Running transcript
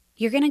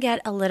You're going to get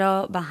a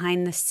little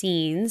behind the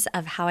scenes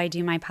of how I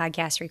do my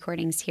podcast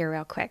recordings here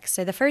real quick.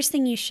 So the first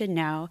thing you should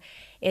know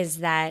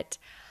is that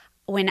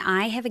when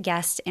I have a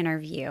guest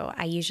interview,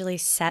 I usually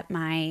set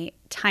my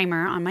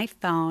timer on my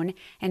phone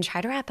and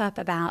try to wrap up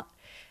about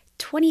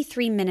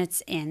 23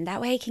 minutes in. That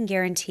way I can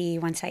guarantee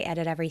once I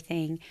edit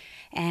everything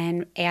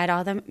and add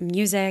all the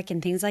music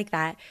and things like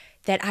that,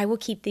 that I will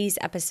keep these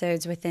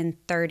episodes within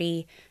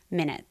 30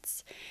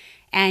 minutes.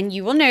 And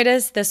you will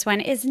notice this one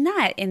is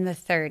not in the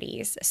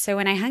 30s. So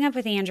when I hung up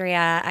with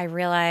Andrea, I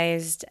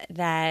realized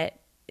that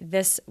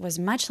this was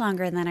much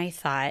longer than I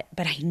thought,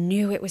 but I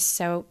knew it was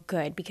so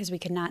good because we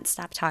could not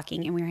stop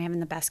talking and we were having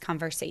the best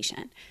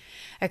conversation.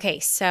 Okay,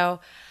 so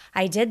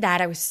I did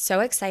that. I was so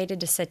excited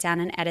to sit down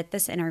and edit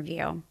this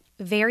interview.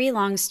 Very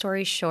long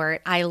story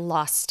short, I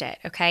lost it,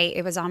 okay?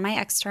 It was on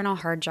my external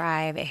hard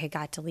drive. It had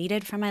got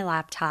deleted from my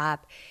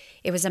laptop.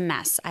 It was a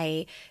mess.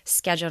 I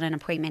scheduled an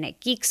appointment at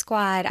Geek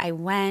Squad. I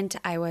went.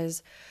 I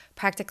was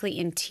practically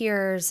in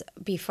tears.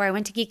 Before I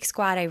went to Geek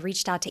Squad, I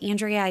reached out to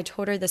Andrea. I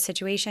told her the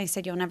situation. I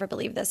said, "You'll never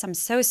believe this. I'm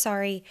so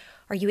sorry.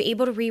 Are you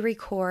able to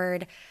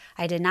re-record?"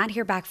 I did not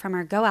hear back from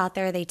her. Go out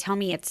there. They tell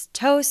me it's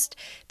toast.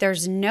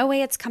 There's no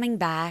way it's coming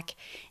back.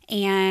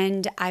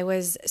 And I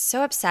was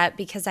so upset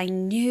because I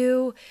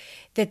knew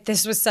that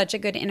this was such a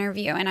good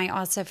interview. And I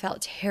also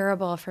felt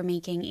terrible for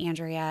making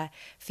Andrea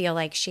feel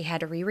like she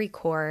had to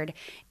re-record.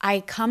 I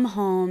come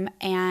home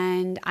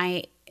and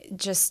I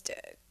just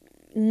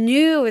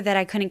knew that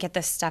I couldn't get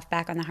this stuff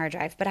back on the hard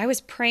drive, but I was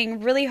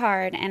praying really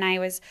hard and I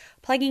was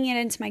plugging it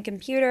into my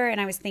computer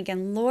and I was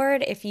thinking,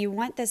 Lord, if you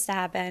want this to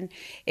happen,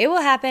 it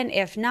will happen.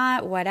 If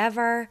not,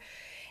 whatever.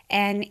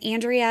 And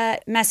Andrea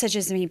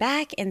messages me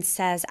back and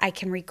says, I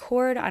can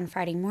record on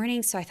Friday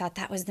morning. So I thought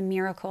that was the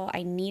miracle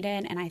I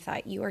needed. And I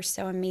thought, you are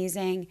so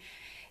amazing.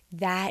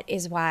 That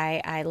is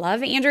why I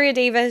love Andrea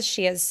Davis.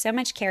 She has so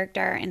much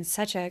character and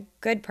such a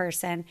good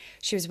person.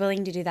 She was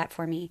willing to do that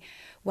for me.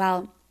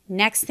 Well,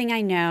 next thing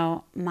I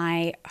know,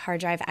 my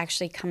hard drive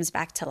actually comes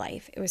back to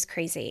life. It was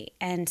crazy.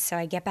 And so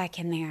I get back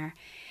in there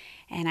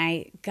and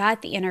I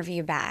got the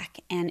interview back.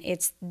 And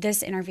it's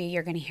this interview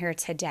you're going to hear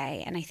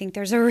today. And I think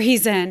there's a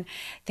reason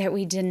that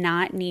we did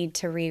not need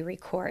to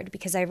re-record,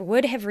 because I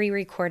would have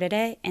re-recorded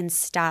it and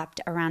stopped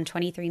around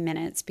 23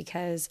 minutes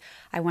because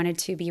I wanted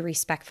to be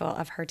respectful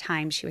of her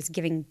time she was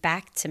giving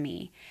back to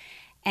me.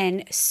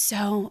 And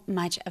so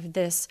much of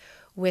this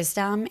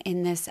wisdom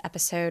in this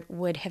episode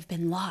would have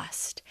been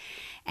lost.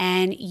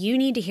 And you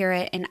need to hear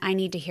it, and I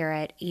need to hear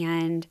it.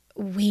 And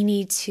we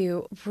need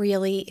to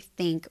really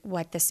think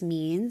what this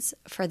means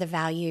for the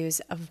values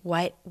of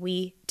what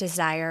we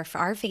desire for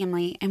our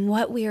family and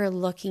what we are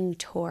looking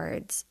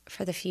towards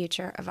for the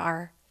future of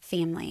our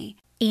family.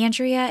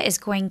 Andrea is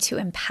going to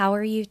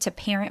empower you to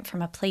parent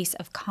from a place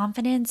of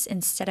confidence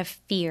instead of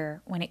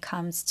fear when it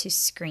comes to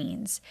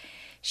screens.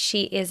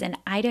 She is an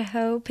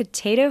Idaho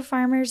potato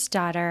farmer's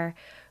daughter,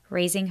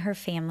 raising her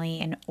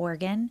family in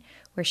Oregon,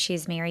 where she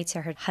is married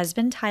to her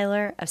husband,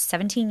 Tyler, of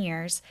 17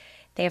 years.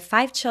 They have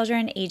 5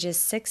 children, ages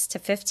 6 to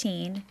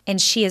 15, and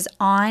she is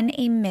on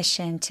a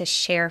mission to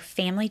share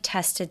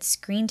family-tested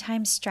screen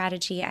time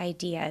strategy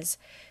ideas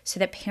so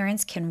that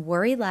parents can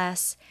worry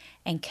less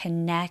and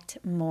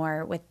connect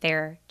more with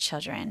their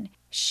children.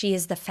 She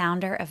is the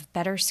founder of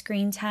Better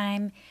Screen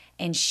Time,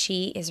 and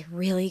she is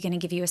really going to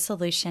give you a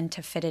solution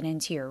to fit it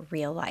into your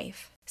real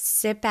life.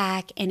 Sit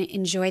back and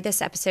enjoy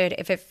this episode.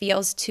 If it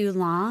feels too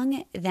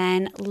long,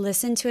 then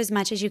listen to as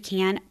much as you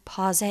can,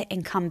 pause it,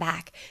 and come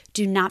back.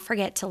 Do not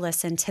forget to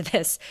listen to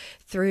this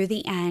through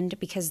the end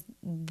because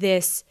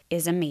this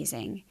is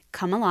amazing.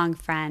 Come along,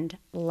 friend.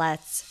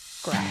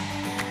 Let's grow.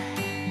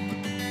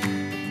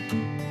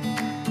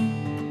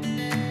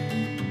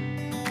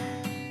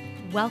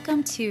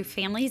 Welcome to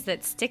Families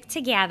That Stick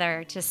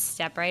Together. Just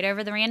step right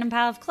over the random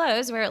pile of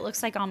clothes where it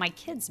looks like all my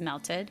kids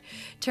melted.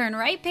 Turn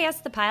right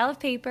past the pile of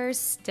papers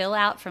still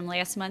out from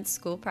last month's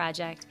school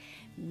project.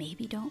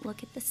 Maybe don't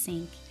look at the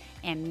sink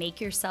and make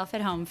yourself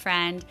at home,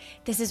 friend.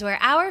 This is where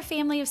our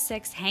family of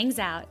 6 hangs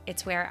out.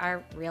 It's where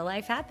our real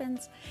life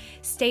happens.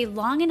 Stay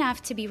long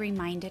enough to be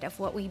reminded of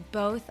what we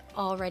both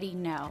already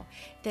know,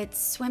 that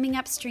swimming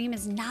upstream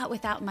is not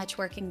without much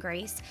work and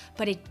grace,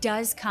 but it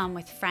does come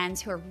with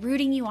friends who are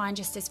rooting you on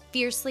just as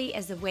fiercely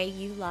as the way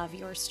you love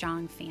your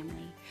strong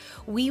family.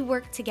 We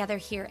work together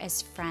here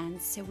as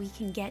friends so we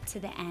can get to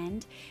the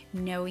end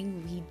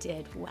knowing we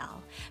did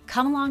well.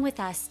 Come along with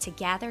us to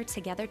gather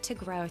together to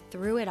grow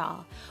through it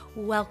all.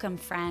 Welcome,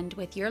 friend,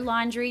 with your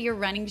laundry, your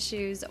running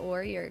shoes,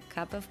 or your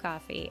cup of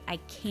coffee. I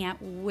can't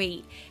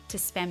wait to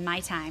spend my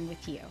time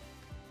with you.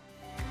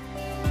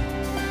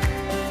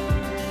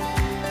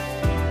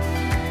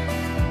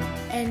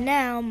 And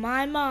now,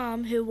 my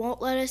mom, who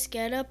won't let us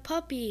get a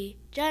puppy,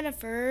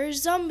 Jennifer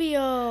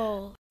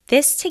Zombio.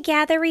 This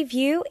Together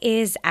review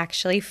is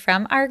actually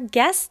from our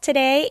guest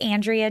today,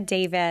 Andrea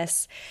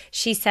Davis.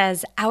 She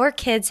says, our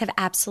kids have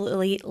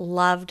absolutely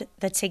loved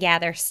the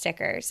Together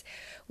stickers.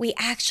 We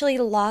actually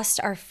lost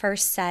our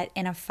first set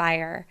in a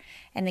fire,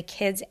 and the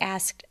kids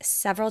asked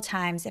several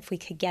times if we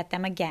could get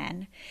them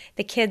again.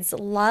 The kids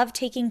love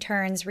taking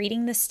turns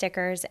reading the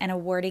stickers and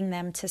awarding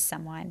them to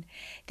someone.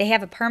 They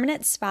have a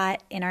permanent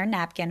spot in our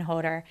napkin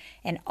holder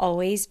and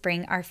always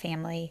bring our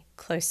family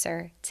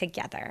closer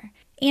together.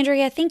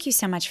 Andrea, thank you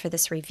so much for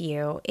this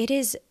review. It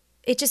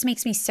just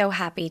makes me so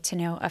happy to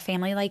know a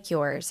family like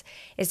yours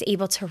is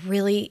able to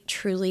really,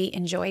 truly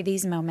enjoy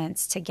these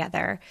moments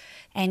together.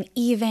 And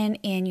even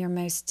in your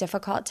most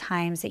difficult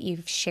times that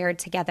you've shared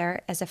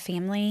together as a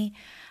family,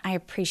 I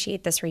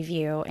appreciate this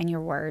review and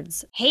your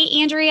words. Hey,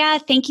 Andrea,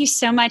 thank you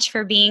so much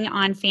for being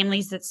on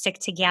Families That Stick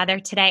Together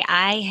today.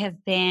 I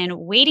have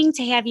been waiting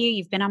to have you.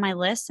 You've been on my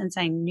list since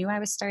I knew I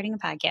was starting a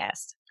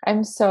podcast.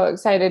 I'm so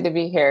excited to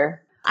be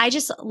here. I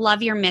just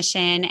love your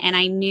mission. And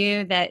I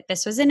knew that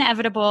this was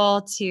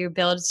inevitable to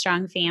build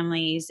strong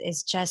families,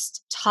 is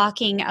just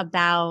talking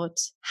about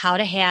how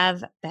to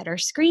have better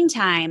screen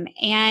time.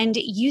 And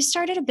you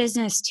started a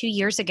business 2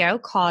 years ago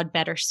called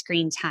Better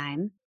Screen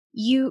Time.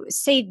 You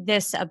say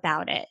this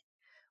about it.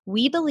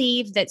 We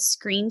believe that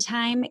screen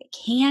time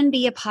can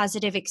be a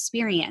positive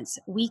experience.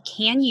 We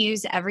can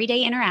use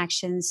everyday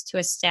interactions to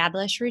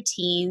establish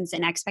routines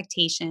and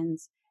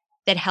expectations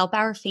that help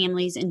our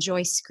families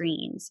enjoy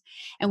screens.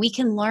 And we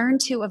can learn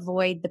to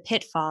avoid the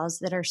pitfalls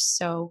that are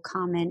so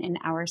common in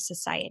our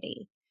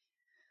society.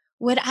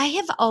 What I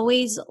have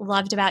always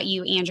loved about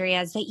you,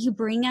 Andrea, is that you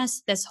bring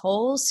us this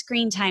whole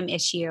screen time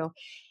issue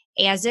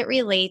as it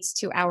relates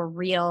to our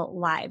real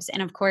lives.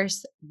 And of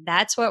course,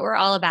 that's what we're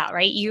all about,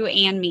 right? You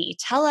and me.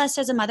 Tell us,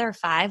 as a mother of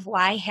 5,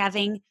 why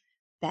having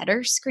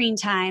better screen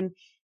time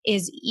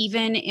is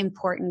even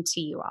important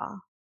to you all.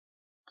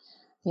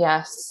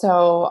 Yeah,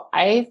 so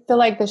I feel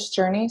like this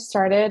journey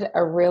started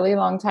a really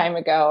long time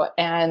ago,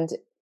 and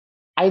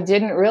I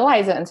didn't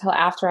realize it until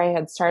after I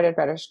had started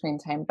Better Screen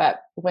Time. But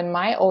when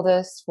my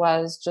oldest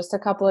was just a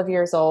couple of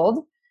years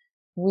old,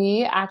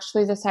 we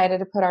actually decided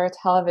to put our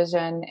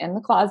television in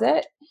the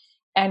closet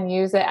and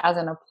use it as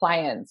an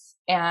appliance.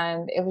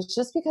 And it was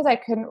just because I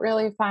couldn't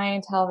really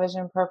find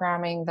television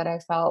programming that I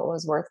felt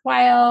was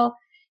worthwhile.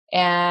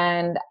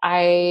 And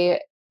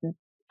I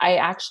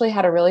actually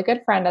had a really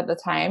good friend at the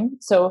time.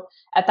 So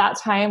at that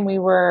time, we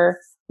were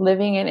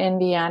living in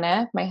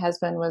Indiana. My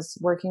husband was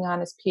working on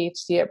his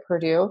PhD at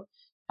Purdue,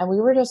 and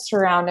we were just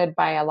surrounded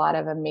by a lot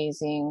of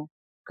amazing,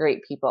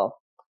 great people.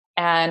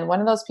 And one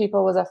of those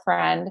people was a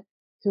friend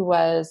who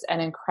was an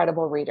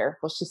incredible reader.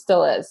 Well, she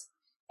still is.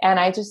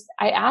 And I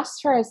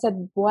asked her, I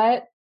said,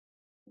 what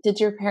did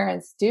your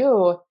parents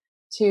do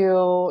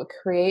to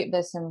create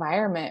this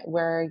environment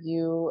where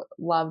you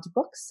loved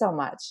books so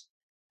much?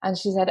 And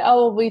she said,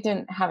 oh, we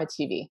didn't have a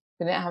TV.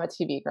 We didn't have a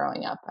TV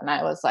growing up. And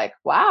I was like,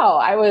 wow,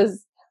 I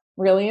was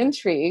really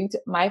intrigued.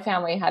 My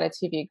family had a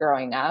TV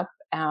growing up.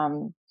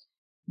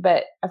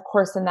 But of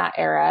course, in that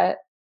era,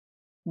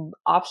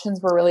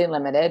 options were really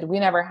limited. We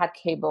never had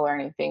cable or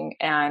anything,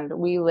 and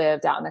we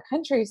lived out in the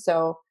country.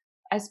 So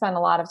I spent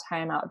a lot of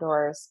time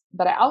outdoors,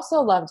 but I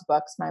also loved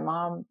books. My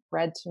mom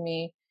read to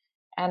me,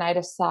 and I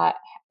just thought,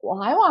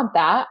 well, I want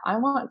that. I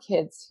want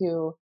kids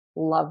who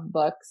love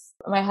books.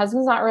 My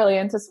husband's not really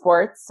into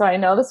sports, so I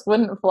know this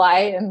wouldn't fly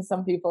in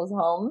some people's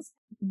homes,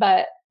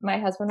 but my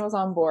husband was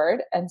on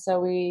board. And so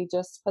we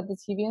just put the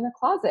TV in the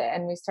closet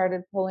and we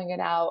started pulling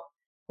it out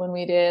when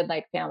we did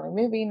like family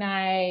movie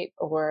night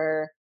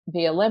or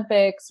the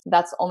Olympics.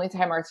 That's the only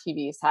time our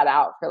TV sat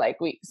out for like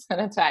weeks at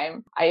a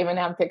time. I even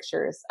have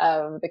pictures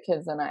of the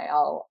kids and I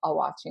all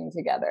watching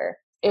together.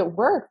 It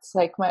worked.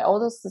 Like my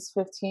oldest is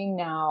 15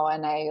 now,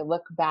 and I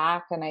look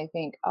back and I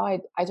think, oh,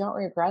 I don't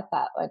regret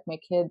that. Like my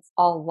kids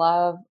all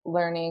love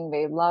learning.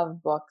 They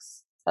love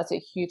books. That's a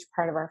huge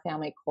part of our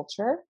family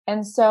culture.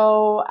 And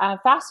so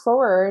fast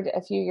forward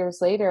a few years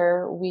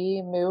later,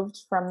 we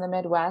moved from the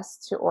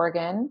Midwest to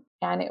Oregon,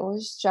 and it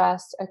was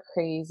just a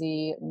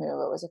crazy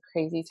move. It was a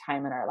crazy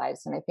time in our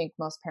lives. And I think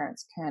most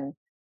parents can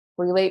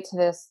relate to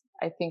this.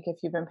 I think if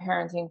you've been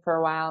parenting for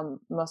a while,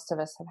 most of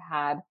us have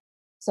had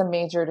some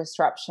major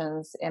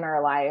disruptions in our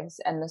lives.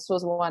 And this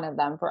was one of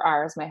them for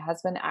ours. My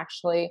husband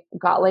actually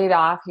got laid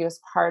off. He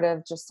was part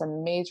of just a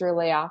major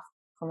layoff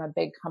from a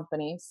big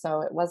company.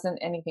 So it wasn't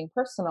anything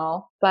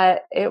personal,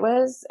 but it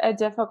was a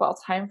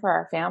difficult time for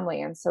our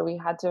family. And so we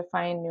had to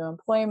find new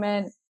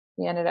employment.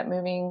 We ended up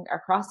moving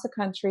across the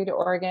country to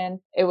Oregon.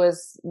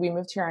 We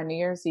moved here on New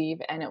Year's Eve,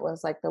 and it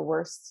was like the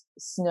worst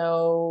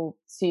snow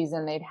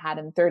season they'd had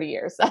in 30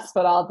 years. That's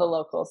what all the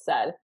locals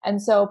said.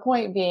 And so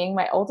point being,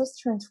 my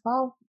oldest turned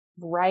 12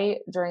 right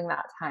during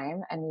that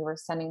time, and we were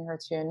sending her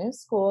to a new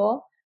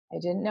school. We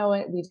didn't know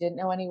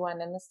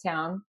anyone in this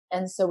town.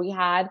 And so we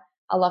had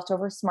a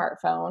leftover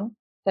smartphone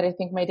that I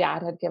think my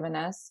dad had given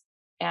us.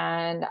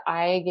 And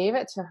I gave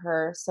it to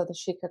her so that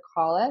she could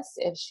call us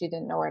if she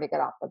didn't know where to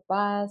get off the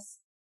bus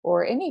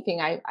or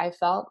anything. I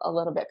felt a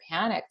little bit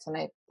panicked, and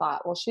I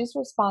thought, well, she's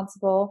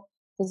responsible.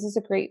 this is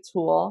a great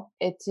tool.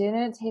 It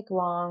didn't take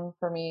long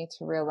for me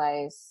to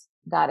realize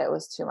that it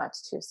was too much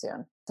too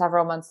soon.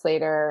 Several months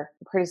later,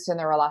 pretty soon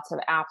there were lots of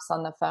apps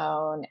on the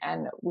phone,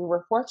 and we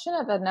were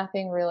fortunate that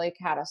nothing really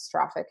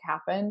catastrophic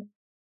happened,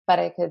 but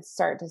I could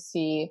start to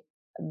see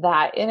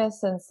that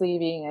innocence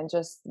leaving and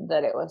just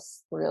that it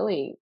was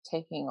really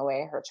taking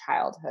away her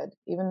childhood.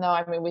 Even though,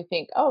 I mean, we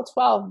think, oh,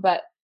 12,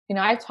 but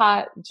I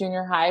taught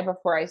junior high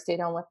before I stayed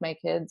home with my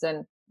kids,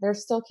 and they're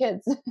still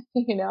kids,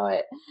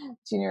 at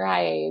junior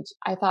high age.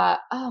 I thought,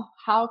 oh,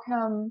 how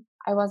come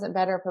I wasn't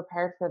better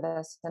prepared for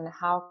this? And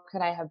how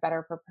could I have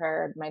better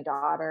prepared my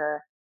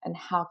daughter? And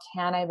how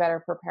can I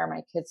better prepare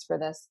my kids for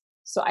this?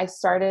 So I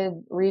started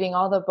reading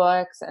all the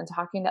books and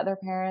talking to other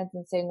parents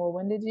and saying, well,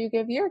 when did you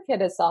give your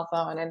kid a cell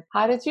phone? And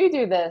how did you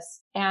do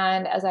this?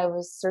 And as I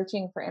was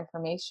searching for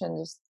information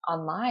just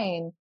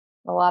online,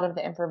 a lot of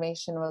the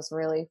information was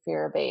really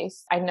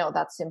fear-based. I know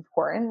that's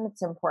important.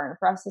 It's important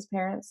for us as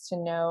parents to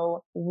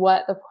know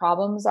what the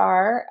problems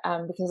are,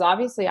 because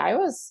obviously I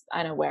was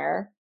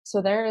unaware.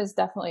 So there is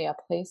definitely a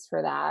place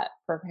for that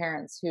for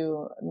parents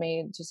who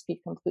may just be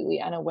completely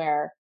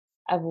unaware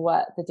of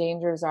what the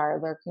dangers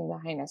are lurking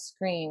behind a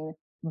screen.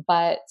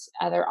 But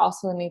there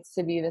also needs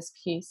to be this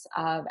piece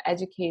of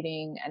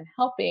educating and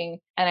helping.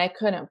 And I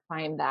couldn't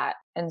find that.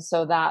 And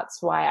so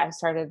that's why I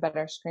started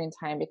Better Screen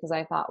Time, because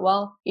I thought,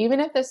 well,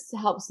 even if this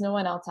helps no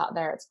one else out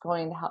there, it's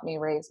going to help me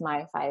raise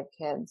my 5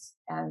 kids.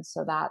 And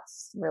so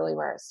that's really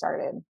where it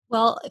started.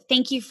 Well,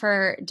 thank you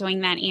for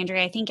doing that,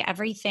 Andrea. I think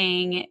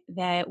everything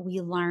that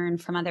we learn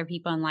from other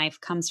people in life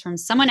comes from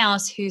someone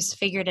else who's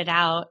figured it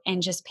out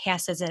and just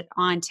passes it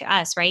on to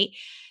us, right?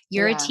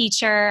 You're a Yeah.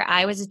 teacher.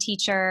 I was a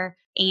teacher.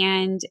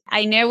 And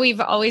I know we've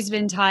always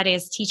been taught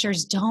as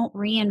teachers, don't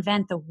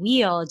reinvent the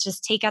wheel,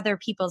 just take other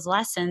people's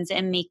lessons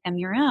and make them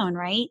your own,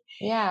 right?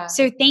 Yeah.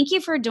 So thank you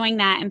for doing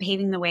that and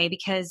paving the way,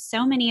 because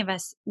so many of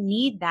us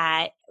need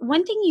that.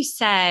 One thing you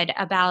said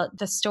about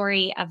the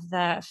story of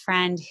the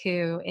friend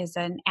who is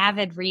an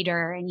avid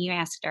reader, and you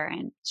asked her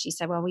and she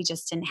said, well, we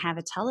just didn't have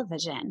a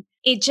television.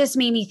 It just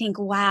made me think,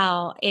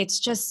 wow, it's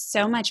just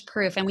so much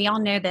proof. And we all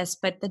know this,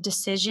 but the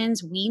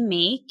decisions we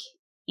make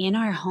in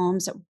our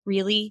homes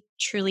really,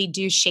 truly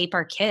do shape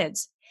our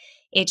kids.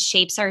 It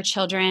shapes our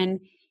children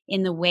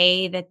in the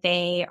way that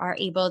they are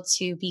able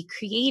to be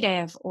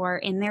creative, or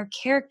in their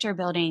character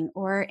building,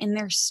 or in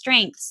their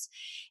strengths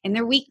and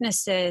their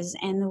weaknesses,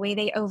 and the way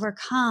they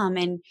overcome,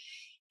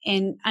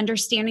 and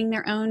understanding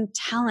their own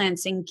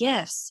talents and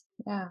gifts.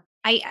 Yeah.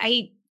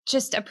 I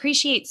just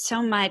appreciate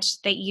so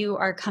much that you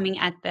are coming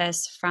at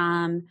this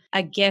from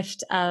a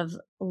gift of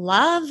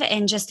love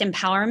and just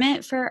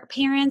empowerment for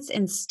parents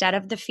instead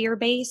of the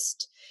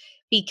fear-based,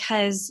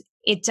 because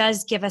it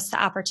does give us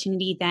the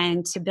opportunity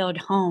then to build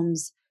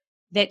homes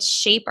that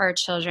shape our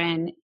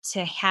children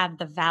to have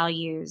the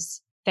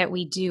values that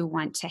we do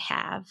want to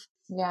have.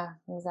 Yeah,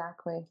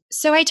 exactly.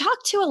 So I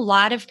talk to a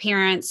lot of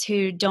parents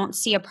who don't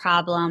see a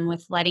problem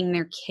with letting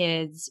their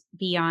kids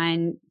be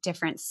on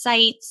different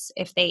sites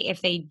if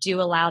they do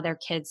allow their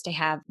kids to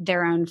have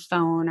their own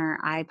phone or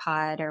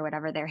iPod or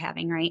whatever they're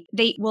having, right?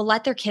 They will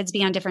let their kids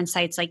be on different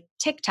sites like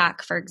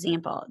TikTok, for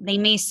example. They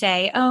may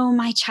say, "Oh,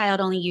 my child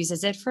only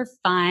uses it for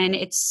fun.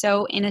 It's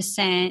so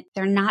innocent.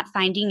 They're not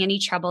finding any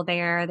trouble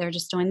there. They're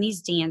just doing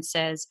these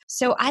dances."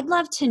 So I'd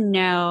love to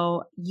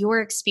know your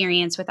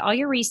experience with all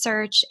your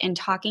research and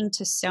talking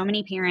to so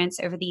many parents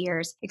over the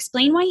years.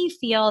 Explain why you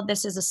feel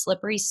this is a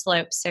slippery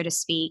slope, so to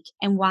speak,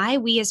 and why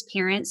we as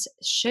parents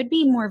should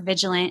be more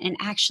vigilant and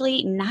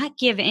actually not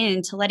give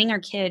in to letting our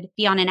kid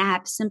be on an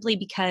app simply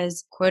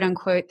because, quote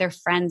unquote, their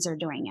friends are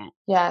doing it.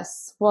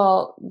 Yes.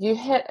 Well, you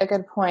hit a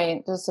good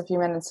point just a few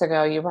minutes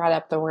ago. You brought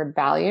up the word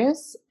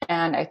values,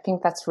 and I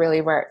think that's really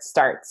where it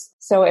starts.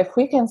 So if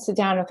we can sit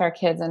down with our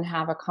kids and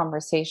have a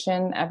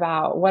conversation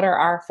about what are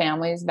our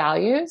family's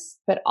values,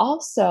 but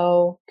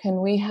also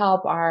can we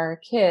help our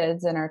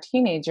kids and our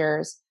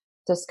teenagers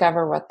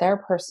discover what their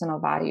personal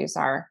values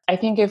are? I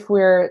think if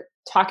we're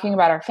talking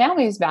about our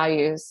family's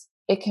values,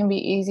 it can be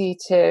easy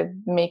to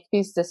make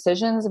these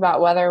decisions about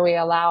whether we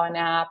allow an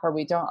app or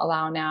we don't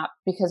allow an app,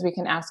 because we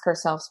can ask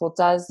ourselves, well,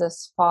 does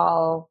this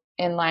fall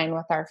in line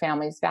with our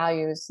family's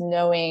values,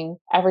 knowing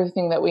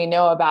everything that we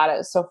know about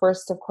it? So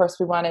first, of course,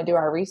 we want to do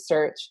our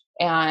research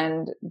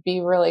and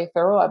be really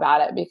thorough about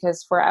it,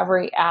 because for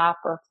every app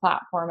or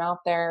platform out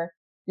there,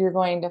 you're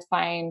going to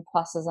find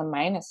pluses and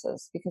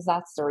minuses, because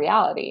that's the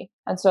reality.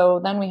 And so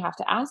then we have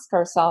to ask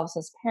ourselves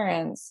as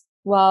parents,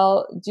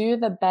 well, do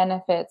the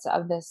benefits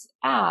of this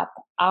app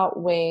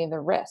outweigh the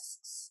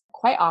risks?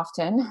 Quite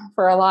often,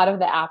 for a lot of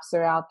the apps that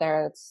are out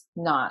there, it's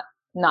not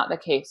the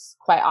case.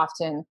 Quite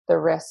often, the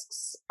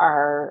risks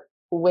are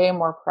way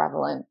more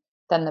prevalent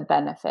than the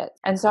benefit.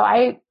 And so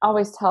I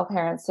always tell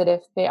parents that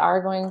if they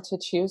are going to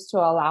choose to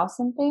allow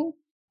something,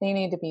 they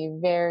need to be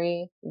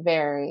very,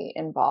 very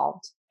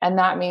involved. And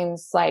that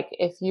means like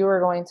if you are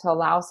going to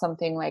allow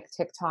something like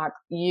TikTok,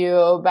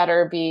 you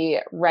better be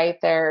right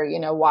there,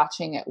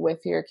 watching it with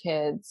your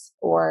kids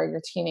or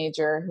your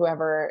teenager,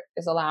 whoever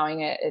is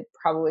allowing it. It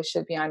probably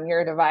should be on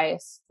your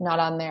device, not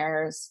on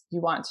theirs.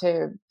 You want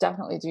to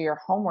definitely do your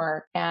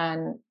homework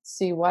and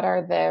see what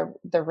are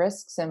the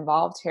risks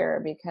involved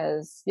here,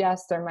 because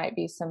yes, there might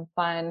be some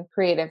fun,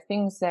 creative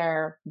things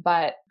there,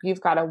 but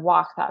you've got to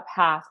walk that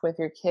path with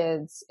your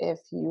kids if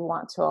you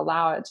want to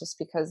allow it, just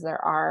because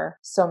there are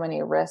so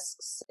many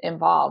risks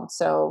involved.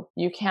 So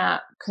you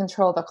can't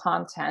control the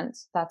content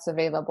that's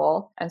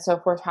available. And so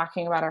if we're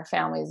talking about our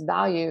family's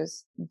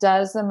values,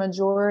 does the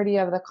majority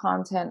of the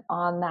content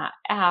on that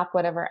app,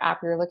 whatever app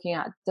you're looking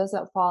at, does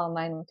it fall in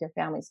line with your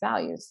family's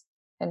values?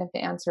 And if the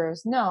answer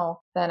is no,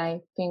 then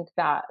I think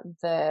that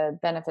the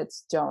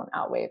benefits don't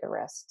outweigh the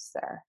risks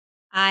there.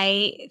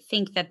 I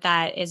think that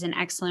that is an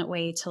excellent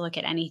way to look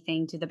at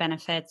anything. Do the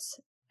benefits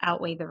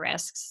outweigh the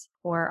risks,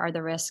 or are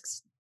the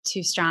risks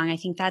too strong? I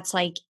think that's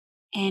like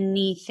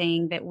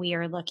anything that we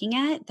are looking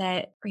at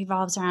that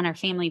revolves around our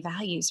family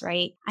values,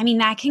 right? I mean,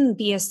 that can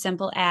be as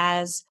simple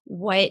as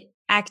what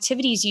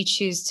activities you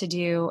choose to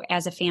do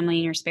as a family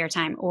in your spare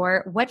time,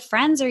 or what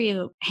friends are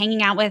you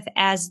hanging out with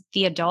as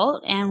the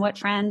adult, and what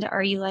friend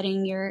are you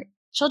letting your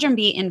children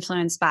be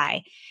influenced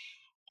by.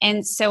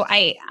 And so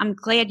I'm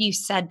glad you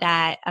said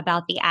that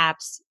about the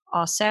apps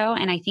also.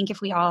 And I think if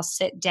we all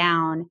sit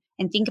down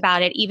and think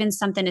about it, even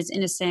something as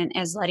innocent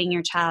as letting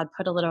your child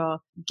put a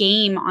little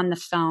game on the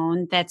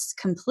phone that's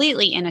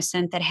completely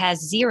innocent, that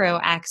has zero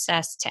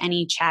access to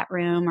any chat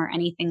room or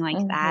anything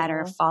like that,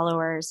 or Mm-hmm.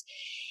 followers,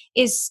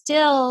 is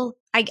still,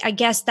 I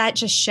guess that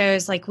just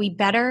shows like we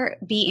better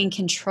be in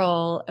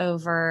control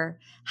over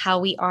how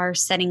we are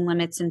setting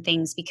limits and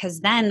things, because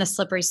then the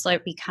slippery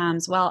slope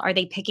becomes, well, are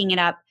they picking it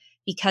up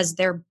because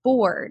they're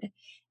bored?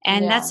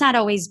 And Yeah. that's not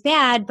always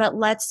bad, but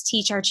let's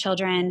teach our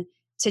children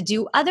to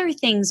do other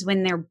things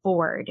when they're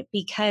bored,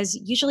 because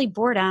usually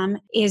boredom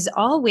is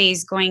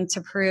always going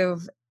to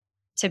prove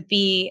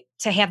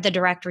to have the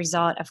direct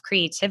result of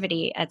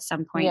creativity at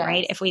some point,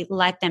 right? Yes. If we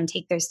let them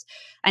take those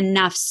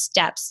enough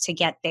steps to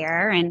get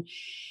there. And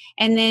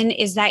then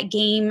is that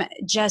game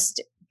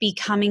just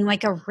becoming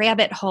like a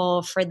rabbit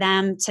hole for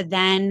them to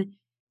then,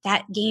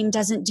 that game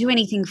doesn't do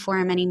anything for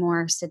them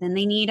anymore, so then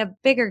they need a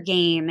bigger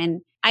game.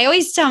 And I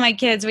always tell my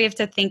kids we have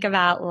to think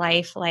about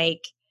life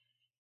like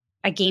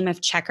a game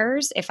of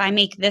checkers. If I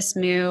make this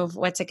move,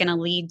 what's it going to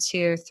lead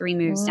to 3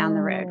 moves down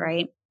the road,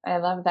 right? I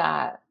love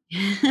that.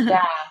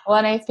 Yeah. Well,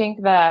 and I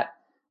think that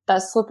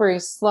that slippery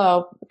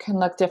slope can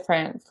look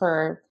different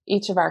for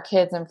each of our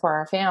kids and for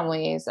our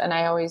families. And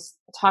I always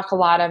talk a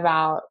lot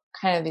about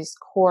kind of these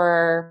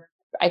core,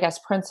 I guess,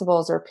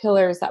 principles or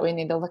pillars that we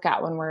need to look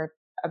at when we're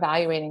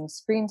evaluating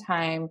screen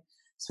time.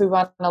 So we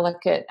want to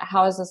look at,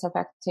 how is this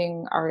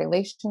affecting our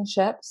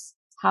relationships?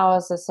 How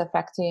is this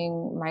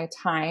affecting my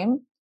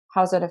time?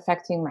 How is it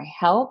affecting my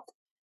health?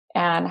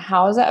 And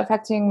how is it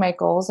affecting my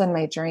goals and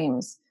my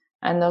dreams?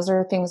 And those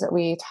are things that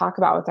we talk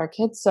about with our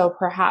kids. So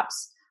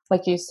perhaps,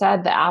 like you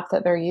said, the app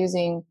that they're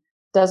using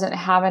doesn't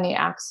have any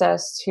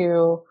access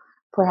to,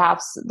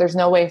 perhaps there's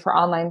no way for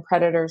online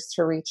predators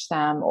to reach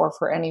them, or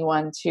for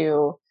anyone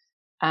to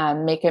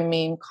make a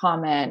mean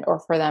comment, or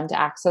for them to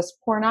access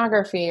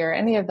pornography or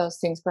any of those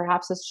things.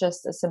 Perhaps it's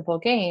just a simple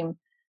game,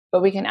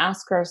 but we can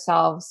ask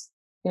ourselves,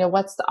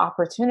 what's the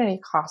opportunity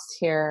cost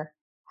here?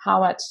 How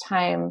much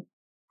time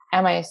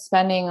am I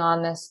spending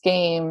on this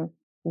game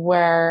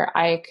where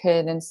I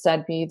could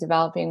instead be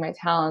developing my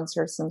talents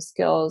or some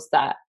skills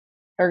that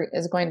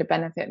is going to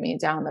benefit me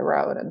down the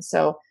road? And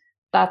so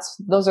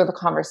those are the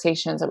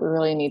conversations that we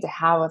really need to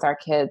have with our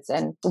kids.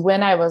 And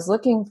when I was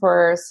looking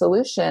for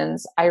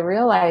solutions, I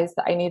realized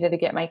that I needed to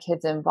get my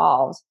kids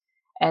involved.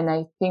 And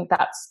I think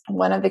that's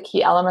one of the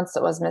key elements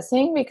that was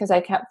missing, because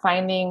I kept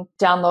finding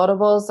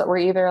downloadables that were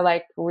either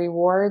like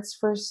rewards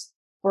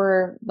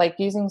for like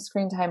using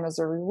screen time as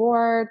a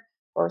reward,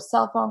 or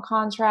cell phone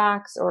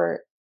contracts,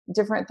 or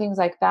different things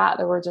like that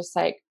were just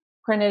like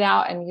print it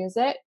out and use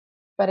it.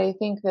 But I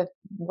think that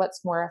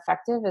what's more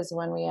effective is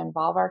when we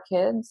involve our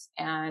kids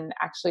and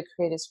actually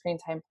create a screen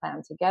time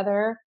plan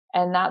together.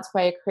 And that's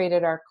why I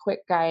created our quick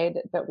guide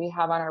that we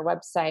have on our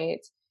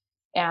website.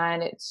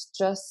 And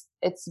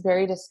it's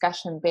very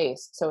discussion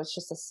based. So it's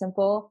just a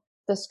simple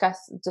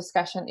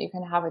discussion that you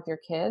can have with your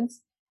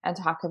kids and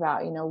talk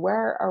about,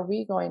 where are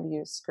we going to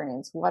use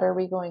screens? What are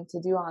we going to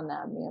do on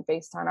them,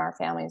 based on our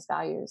family's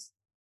values?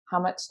 How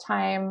much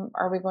time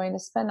are we going to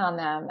spend on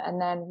them? And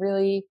then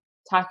really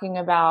talking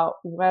about,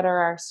 what are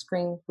our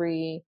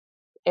screen-free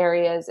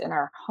areas in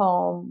our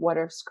home? What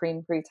are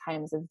screen-free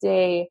times of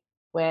day?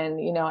 When,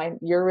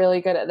 you're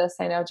really good at this,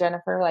 I know,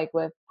 Jennifer, like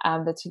with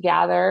the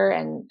together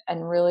and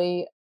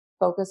really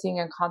focusing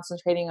and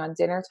concentrating on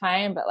dinner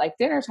time. But like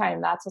dinner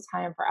time, that's a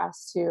time for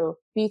us to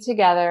be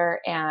together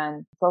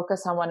and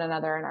focus on one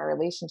another and our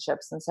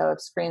relationships. And so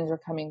if screens are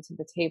coming to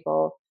the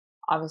table,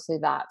 obviously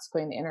that's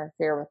going to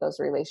interfere with those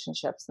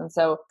relationships. And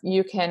so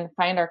you can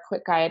find our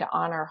quick guide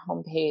on our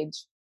homepage.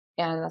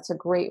 And that's a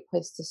great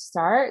place to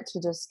start,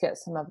 to just get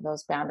some of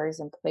those boundaries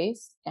in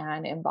place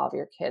and involve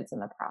your kids in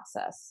the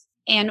process.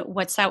 And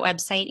what's that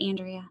website,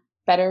 Andrea?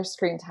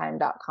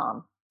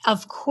 betterscreentime.com.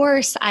 Of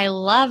course, I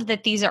love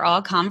that these are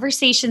all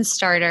conversation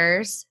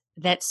starters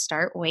that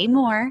start way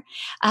more,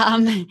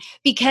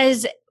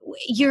 because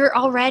you're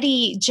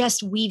already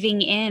just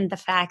weaving in the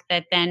fact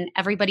that then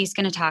everybody's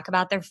going to talk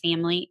about their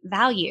family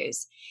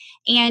values.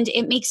 And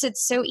it makes it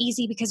so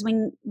easy because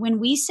when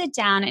we sit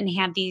down and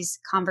have these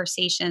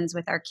conversations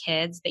with our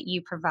kids that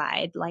you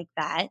provide like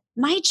that,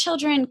 my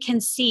children can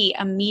see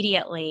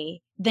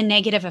immediately the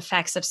negative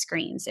effects of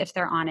screens if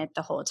they're on it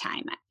the whole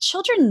time.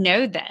 Children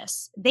know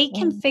this. They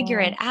can figure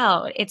it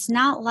out. It's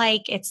not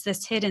like it's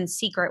this hidden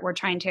secret we're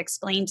trying to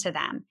explain to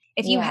them.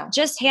 If you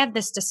just have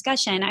this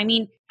discussion, I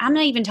mean, I'm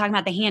not even talking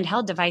about the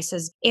handheld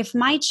devices. If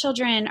my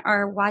children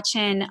are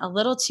watching a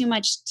little too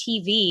much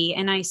TV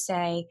and I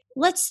say,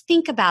 let's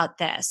think about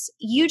this.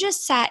 You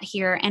just sat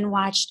here and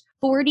watched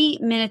 40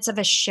 minutes of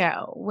a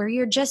show where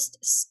you're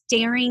just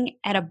staring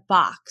at a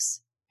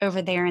box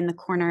over there in the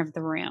corner of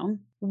the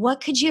room.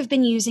 What could you have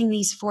been using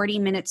these 40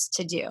 minutes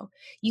to do?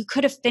 You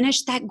could have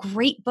finished that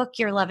great book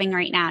you're loving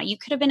right now. You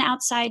could have been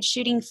outside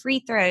shooting free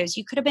throws.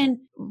 You could have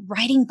been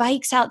riding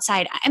bikes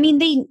outside. I mean,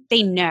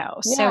 they know.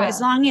 Yeah. So as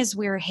long as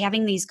we're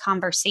having these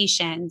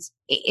conversations,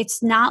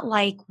 it's not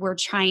like we're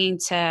trying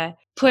to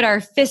put our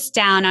fist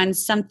down on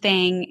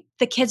something.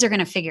 The kids are going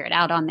to figure it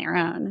out on their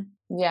own.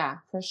 Yeah,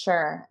 for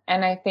sure.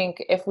 And I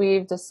think if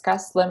we've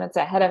discussed limits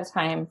ahead of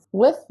time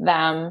with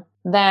them,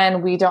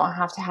 then we don't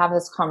have to have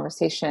this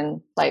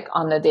conversation like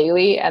on the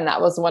daily. And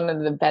that was one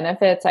of the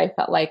benefits I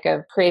felt like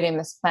of creating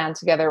this plan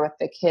together with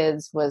the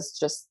kids, was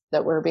just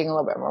that we're being a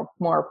little bit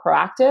more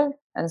proactive.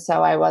 And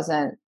so I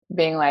wasn't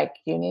being like,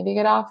 you need to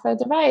get off a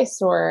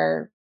device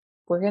or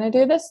we're going to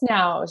do this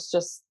now. It's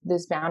just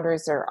these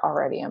boundaries are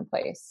already in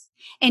place.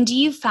 And do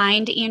you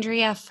find,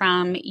 Andrea,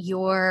 from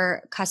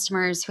your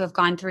customers who have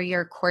gone through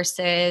your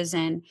courses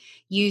and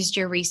used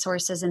your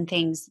resources and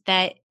things,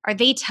 that are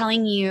they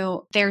telling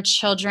you their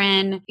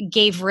children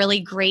gave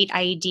really great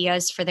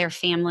ideas for their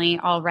family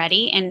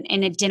already and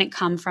it didn't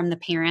come from the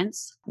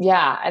parents?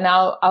 Yeah. And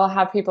I'll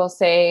have people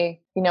say,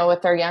 you know,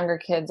 with their younger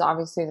kids,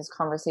 obviously these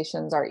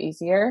conversations are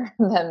easier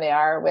than they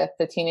are with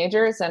the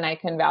teenagers. And I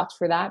can vouch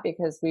for that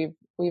because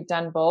we've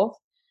done both.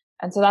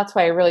 And so that's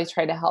why I really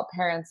try to help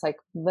parents, like,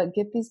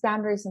 get these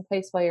boundaries in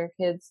place while your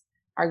kids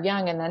are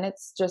young. And then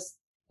it's just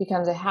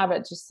becomes a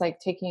habit, just like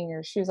taking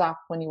your shoes off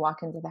when you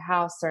walk into the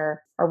house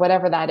or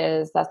whatever that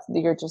is.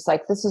 You're just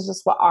like, this is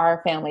just what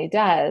our family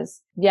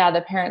does. Yeah.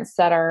 The parents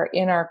that are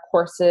in our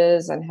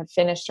courses and have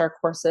finished our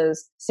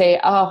courses say,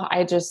 oh,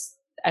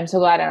 I'm so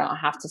glad I don't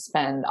have to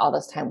spend all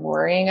this time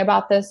worrying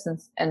about this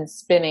and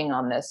spinning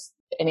on this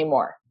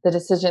anymore. The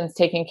decision's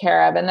taken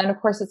care of. And then of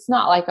course it's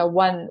not like a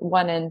one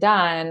and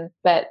done,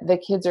 but the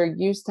kids are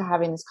used to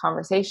having these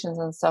conversations.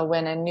 And so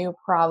when a new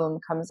problem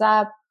comes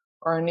up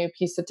or a new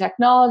piece of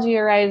technology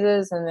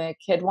arises and the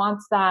kid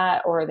wants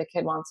that, or the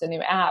kid wants a new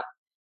app,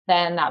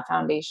 then that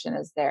foundation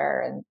is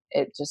there and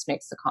it just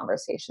makes the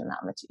conversation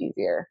that much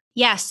easier.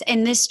 Yes.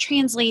 And this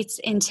translates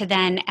into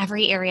then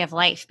every area of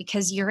life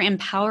because you're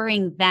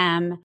empowering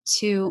them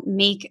to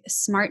make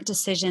smart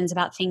decisions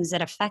about things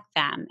that affect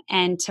them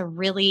and to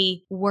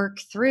really work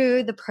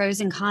through the pros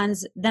and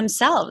cons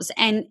themselves.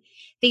 And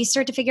they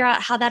start to figure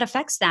out how that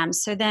affects them.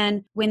 So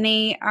then when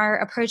they are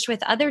approached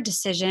with other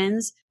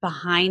decisions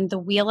behind the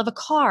wheel of a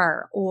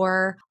car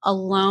or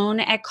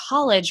alone at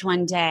college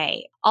one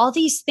day, all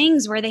these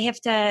things where they have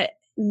to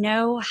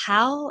know,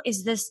 how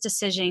is this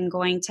decision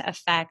going to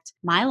affect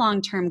my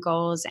long-term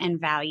goals and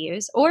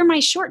values or my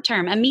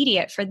short-term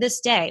immediate for this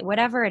day,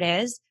 whatever it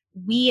is.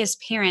 We as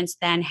parents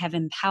then have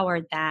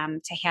empowered them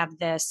to have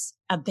this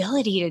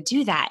ability to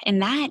do that. And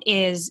that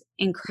is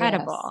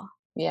incredible.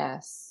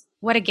 Yes.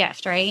 What a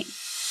gift, right?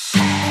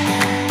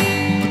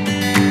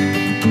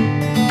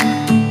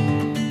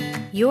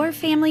 Your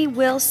family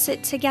will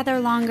sit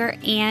together longer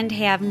and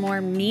have more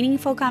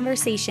meaningful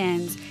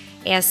conversations,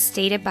 as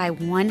stated by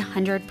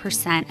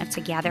 100% of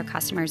Together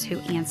customers who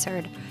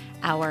answered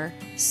our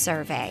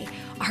survey.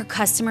 Our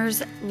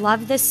customers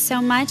love this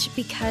so much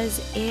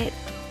because it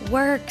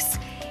works.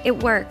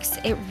 It works.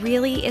 It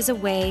really is a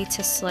way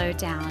to slow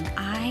down.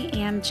 I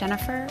am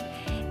Jennifer,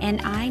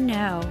 and I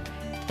know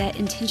that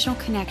intentional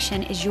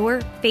connection is your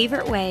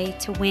favorite way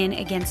to win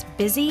against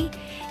busy.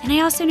 And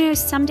I also know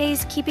some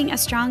days keeping a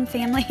strong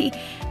family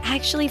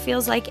actually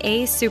feels like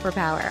a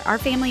superpower. Our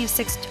family of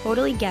 6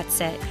 totally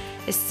gets it,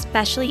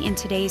 especially in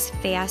today's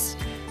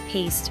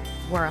fast-paced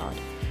world.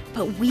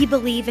 But we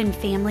believe in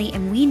family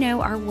and we know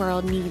our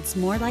world needs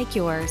more like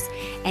yours,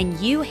 and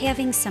you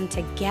having some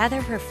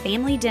Together for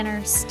Family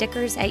Dinner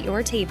stickers at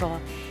your table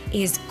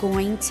is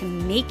going to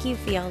make you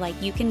feel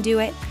like you can do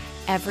it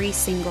every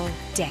single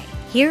day.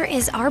 Here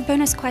is our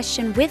bonus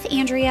question with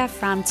Andrea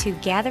from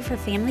Together for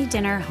Family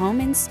Dinner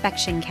home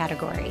inspection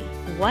category.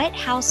 What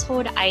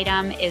household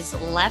item is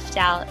left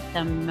out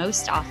the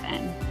most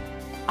often?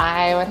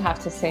 I would have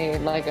to say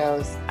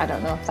Legos. I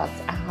don't know if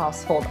that's a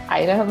household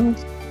item.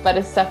 but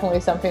it's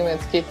definitely something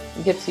that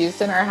gets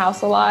used in our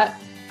house a lot.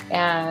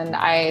 And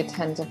I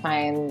tend to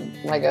find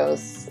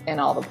Legos in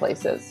all the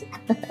places.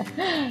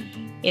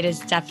 It is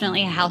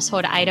definitely a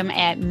household item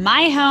at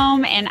my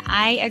home, and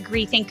I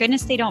agree. Thank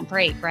goodness they don't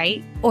break,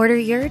 right? Order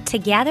your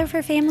Together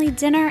for Family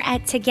dinner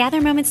at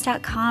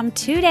togethermoments.com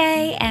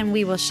today, and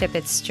we will ship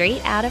it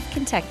straight out of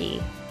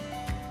Kentucky.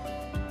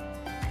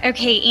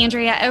 Okay,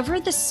 Andrea, over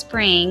the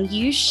spring,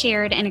 you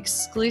shared an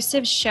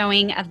exclusive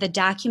showing of the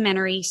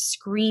documentary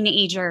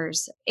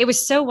Screenagers. It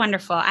was so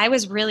wonderful. I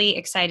was really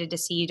excited to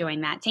see you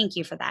doing that. Thank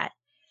you for that.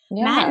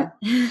 Yeah.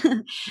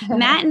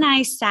 Matt and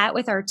I sat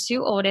with our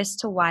two oldest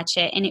to watch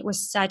it, and it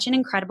was such an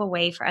incredible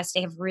way for us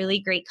to have really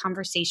great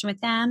conversation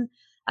with them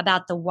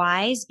about the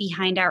whys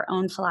behind our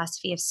own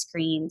philosophy of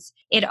screens.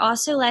 It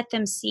also let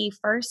them see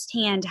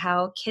firsthand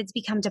how kids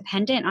become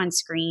dependent on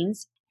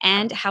screens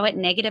and how it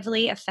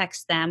negatively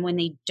affects them when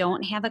they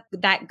don't have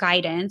that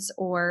guidance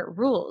or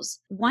rules.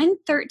 One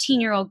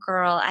 13-year-old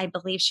girl, I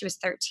believe she was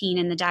 13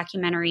 in the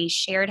documentary,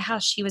 shared how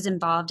she was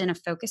involved in a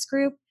focus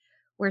group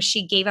where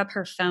she gave up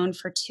her phone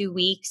for 2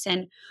 weeks.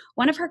 And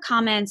one of her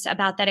comments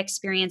about that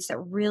experience that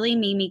really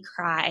made me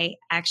cry,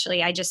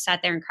 actually, I just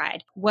sat there and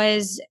cried,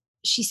 was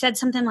she said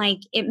something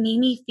like, "It made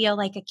me feel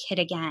like a kid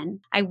again.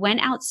 I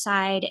went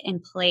outside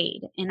and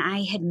played, and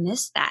I had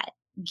missed that."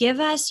 Give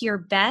us your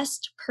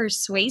best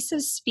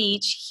persuasive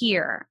speech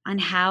here on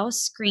how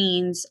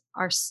screens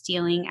are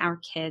stealing our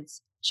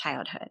kids'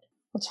 childhood.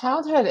 Well,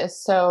 childhood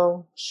is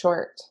so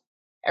short.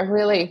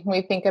 Really,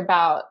 when we think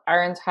about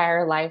our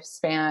entire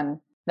lifespan,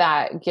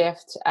 that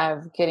gift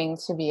of getting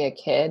to be a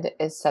kid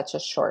is such a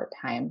short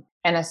time.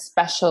 And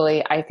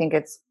especially, I think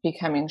it's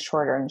becoming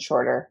shorter and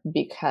shorter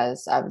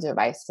because of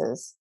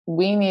devices.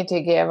 We need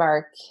to give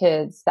our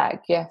kids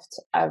that gift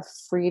of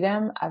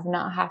freedom, of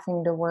not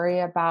having to worry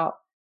about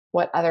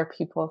what other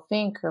people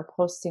think or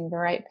posting the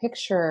right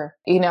picture,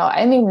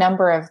 any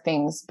number of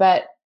things.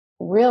 But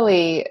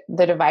really,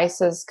 the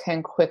devices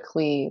can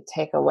quickly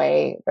take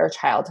away their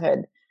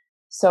childhood.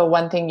 So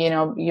one thing,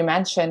 you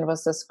mentioned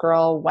was this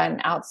girl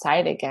went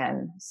outside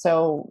again.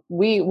 So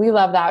we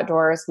love the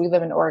outdoors. We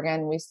live in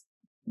Oregon.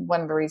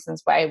 One of the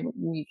reasons why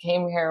we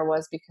came here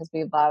was because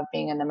we love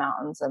being in the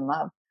mountains and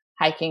love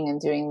hiking and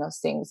doing those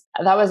things.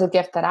 That was a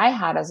gift that I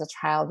had as a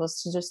child, was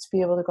to just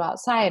be able to go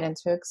outside and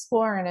to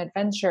explore and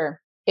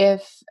adventure.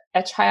 If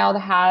a child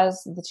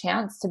has the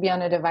chance to be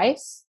on a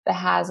device that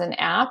has an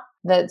app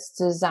that's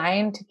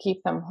designed to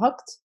keep them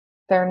hooked,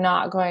 they're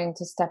not going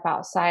to step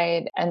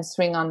outside and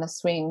swing on the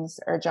swings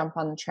or jump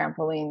on the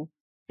trampoline,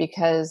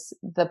 because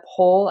the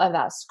pull of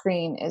that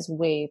screen is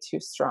way too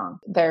strong.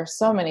 There are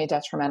so many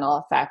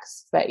detrimental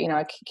effects, but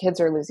kids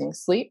are losing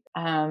sleep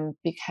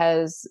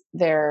because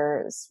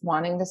they're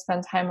wanting to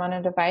spend time on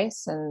a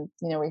device. And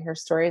we hear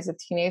stories of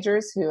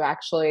teenagers who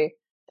actually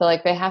feel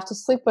like they have to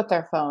sleep with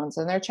their phones,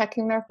 and they're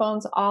checking their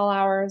phones all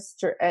hours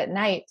at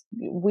night.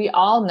 We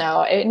all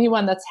know,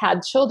 anyone that's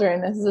had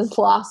children, this is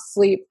lost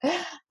sleep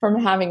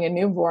from having a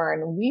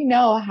newborn. We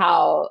know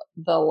how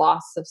the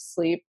loss of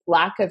sleep,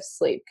 lack of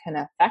sleep, can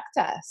affect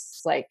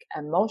us, like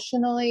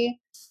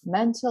emotionally,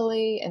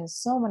 mentally, in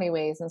so many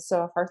ways. And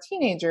so if our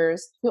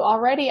teenagers, who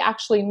already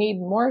actually need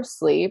more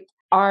sleep,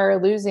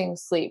 are losing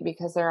sleep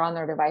because they're on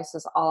their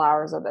devices all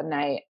hours of the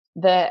night,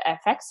 the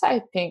effects,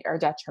 I think, are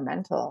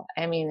detrimental.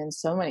 I mean, in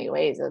so many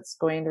ways, it's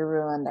going to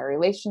ruin their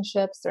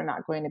relationships. They're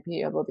not going to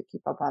be able to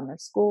keep up on their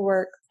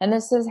schoolwork. And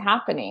this is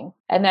happening.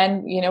 And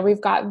then, we've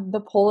got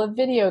the pull of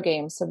video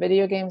games. So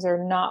video games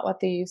are not what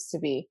they used to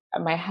be.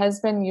 My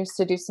husband used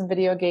to do some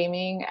video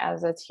gaming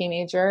as a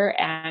teenager,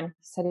 and he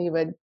said he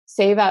would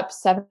save up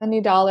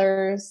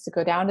 $70 to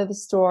go down to the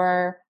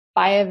store,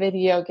 buy a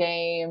video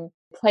game,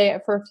 play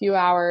it for a few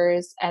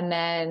hours, and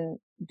then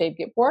they'd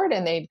get bored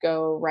and they'd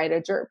go ride a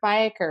dirt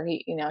bike, or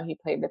he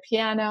played the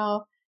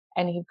piano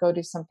and he'd go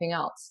do something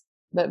else.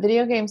 But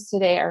video games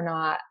today are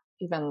not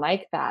even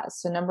like that.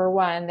 So number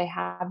one, they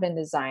have been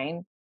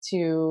designed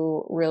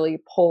to really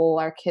pull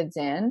our kids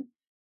in.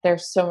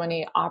 There's so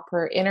many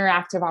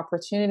interactive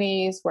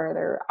opportunities where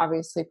they're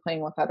obviously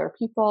playing with other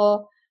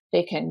people.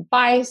 They can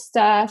buy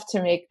stuff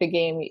to make the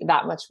game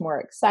that much more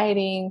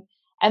exciting.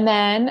 And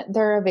then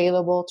they're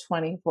available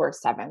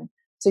 24/7.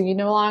 So you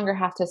no longer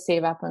have to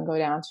save up and go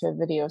down to a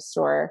video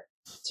store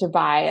to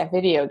buy a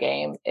video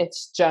game.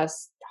 It's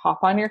just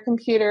hop on your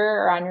computer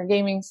or on your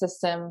gaming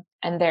system,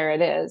 and there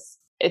it is.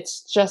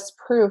 It's just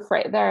proof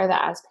right there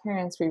that as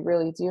parents, we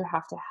really do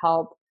have to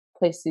help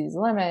place these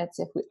limits.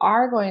 If we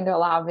are going to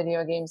allow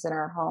video games in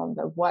our home,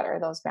 then what are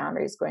those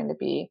boundaries going to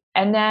be?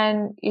 And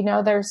then,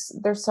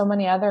 there's so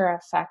many other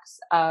effects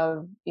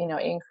of,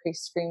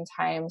 increased screen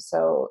time.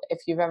 So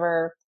if you've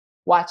ever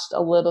watched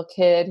a little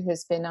kid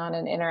who's been on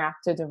an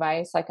interactive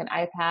device like an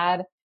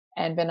iPad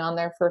and been on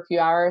there for a few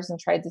hours and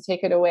tried to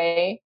take it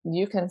away,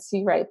 you can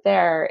see right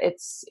there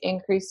it's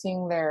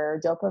increasing their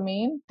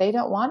dopamine. They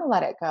don't want to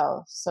let it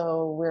go.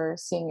 So we're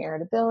seeing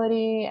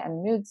irritability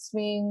and mood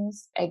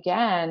swings.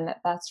 Again,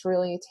 that's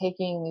really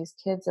taking these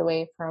kids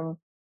away from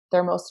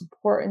their most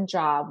important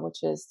job,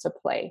 which is to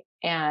play.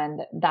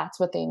 And that's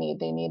what they need.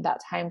 They need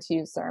that time to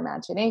use their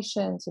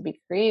imagination, to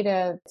be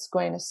creative. It's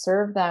going to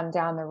serve them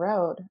down the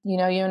road. You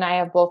know, you and I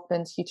have both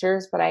been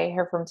teachers, but I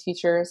hear from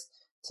teachers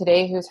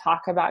today who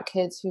talk about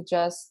kids who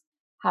just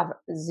have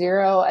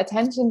zero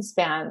attention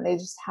span. They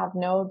just have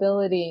no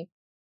ability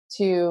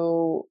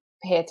to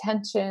pay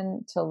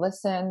attention, to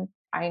listen.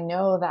 I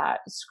know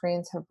that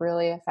screens have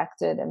really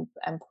affected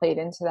and played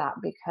into that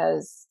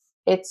because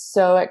it's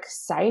so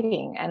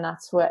exciting. And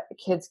that's what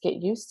kids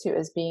get used to,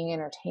 is being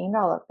entertained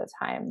all of the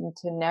time. And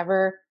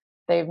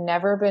they've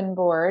never been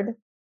bored.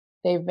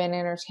 They've been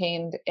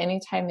entertained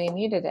anytime they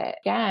needed it.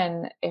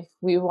 Again, if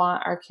we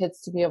want our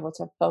kids to be able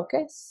to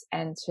focus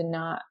and to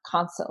not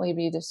constantly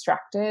be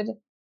distracted,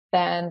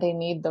 then they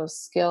need those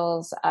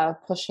skills of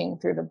pushing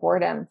through the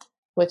boredom,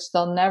 which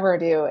they'll never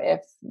do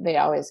if they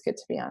always get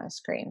to be on a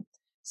screen.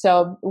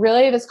 So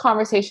really this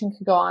conversation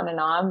could go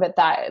on, but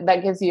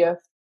that gives you a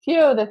few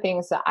of the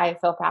things that I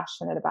feel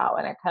passionate about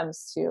when it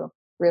comes to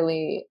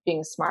really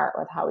being smart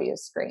with how we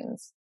use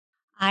screens.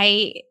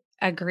 I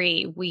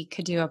agree. We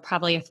could do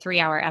probably a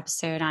 3-hour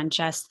episode on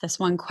just this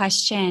one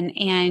question.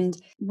 And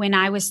when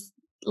I was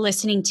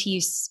listening to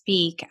you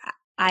speak,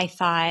 I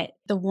thought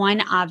the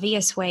one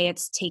obvious way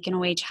it's taken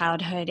away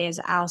childhood is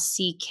I'll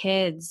see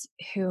kids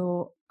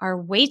who are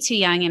way too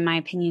young, in my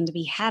opinion, to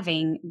be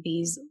having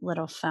these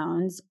little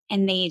phones,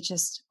 and they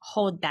just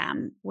hold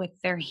them with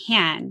their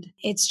hand.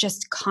 It's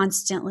just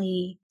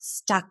constantly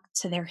stuck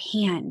to their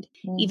hand,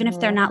 even if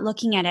they're not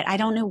looking at it. I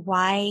don't know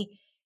why.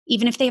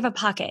 Even if they have a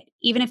pocket,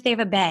 even if they have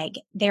a bag,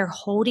 they're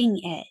holding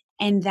it.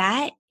 And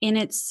that in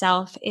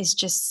itself is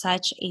just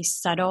such a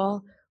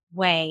subtle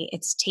way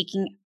it's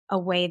taking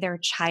away their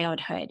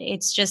childhood.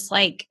 It's just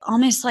like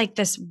almost like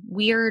this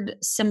weird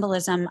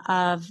symbolism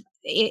of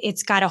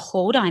it's got a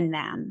hold on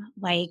them.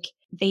 Like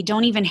they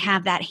don't even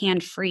have that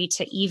hand free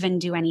to even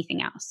do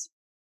anything else.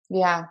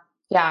 Yeah.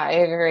 Yeah, I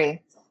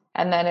agree.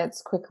 And then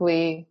it's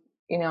quickly,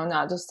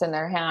 not just in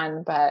their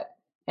hand, but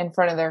in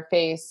front of their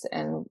face,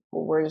 and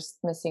we're just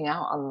missing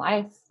out on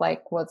life,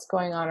 like what's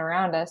going on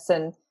around us.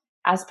 And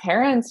as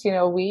parents,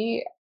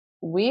 we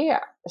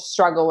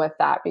struggle with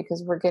that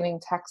because we're getting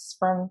texts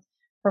from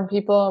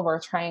people.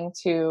 We're trying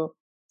to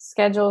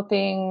schedule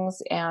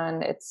things,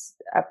 and it's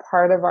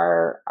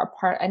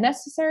a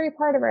necessary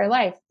part of our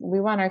life. We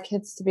want our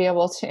kids to be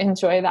able to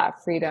enjoy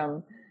that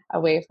freedom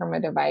away from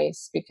a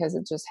device because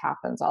it just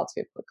happens all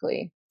too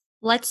quickly.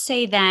 Let's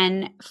say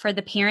then for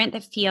the parent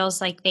that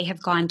feels like they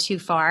have gone too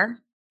far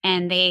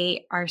and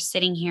they are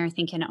sitting here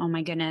thinking, oh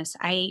my goodness,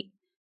 I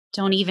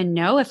don't even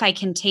know if I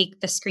can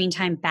take the screen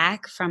time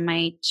back from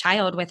my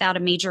child without a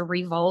major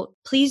revolt.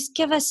 Please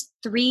give us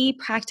 3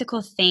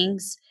 practical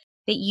things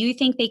that you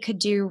think they could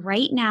do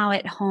right now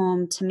at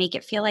home to make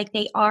it feel like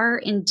they are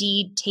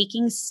indeed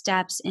taking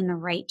steps in the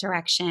right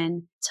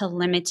direction to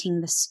limiting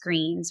the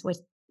screens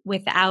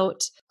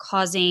without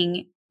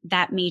causing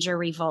that major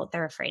revolt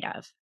they're afraid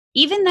of.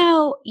 Even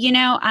though,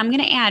 I'm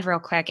going to add real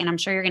quick, and I'm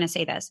sure you're going to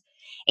say this,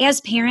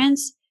 as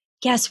parents,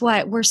 guess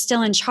what? We're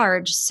still in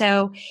charge.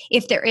 So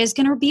if there is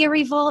going to be a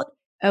revolt,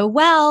 oh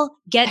well,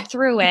 get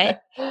through it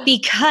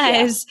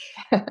because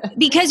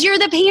you're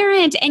the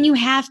parent and you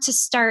have to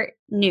start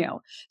new.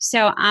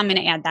 So I'm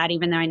going to add that,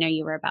 even though I know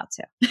you were about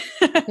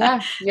to.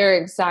 Yeah, you're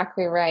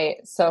exactly right.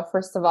 So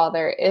first of all,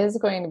 there is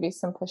going to be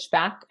some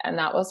pushback. And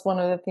that was one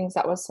of the things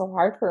that was so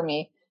hard for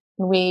me.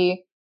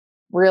 We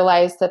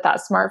realized that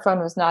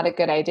smartphone was not a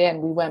good idea.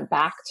 And we went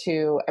back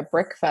to a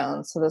brick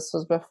phone. So this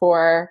was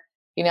before,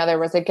 there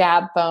was a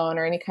Gab phone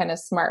or any kind of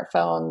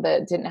smartphone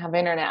that didn't have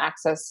internet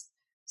access.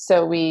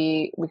 So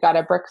we got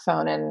a brick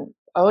phone, and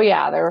oh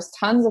yeah, there was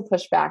tons of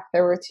pushback.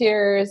 There were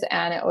tears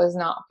and it was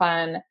not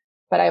fun,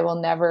 but I will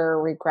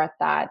never regret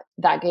that.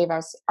 That gave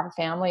us, our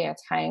family, a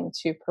time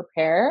to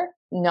prepare,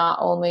 not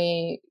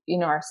only,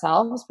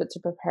 ourselves, but to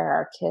prepare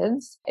our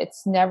kids.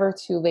 It's never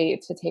too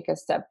late to take a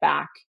step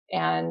back.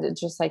 And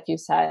just like you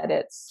said,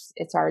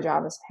 it's our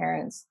job as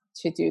parents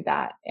to do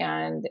that.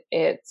 And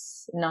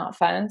it's not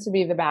fun to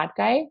be the bad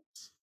guy,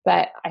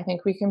 but I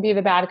think we can be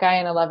the bad guy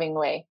in a loving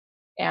way.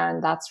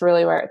 And that's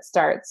really where it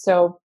starts.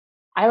 So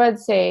I would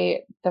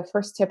say the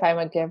first tip I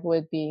would give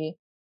would be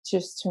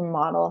just to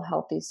model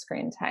healthy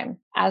screen time.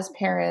 As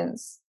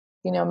parents,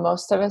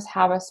 most of us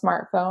have a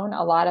smartphone.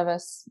 A lot of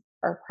us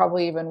are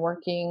probably even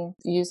working,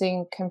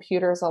 using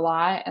computers a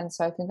lot. And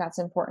so I think that's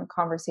an important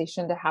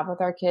conversation to have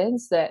with our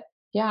kids, that,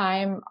 yeah,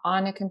 I'm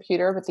on a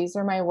computer, but these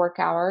are my work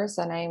hours,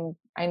 and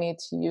I need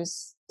to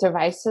use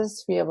devices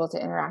to be able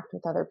to interact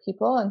with other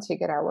people and to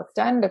get our work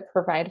done, to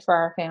provide for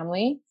our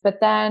family. But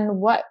then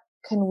what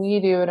can we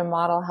do to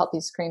model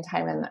healthy screen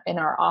time in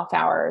our off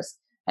hours,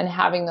 and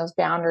having those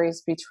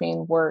boundaries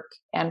between work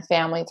and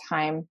family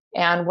time?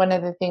 And one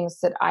of the things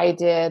that I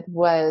did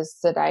was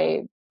that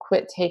I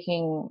quit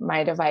taking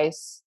my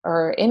device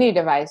or any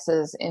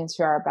devices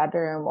into our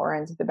bedroom or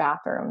into the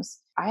bathrooms.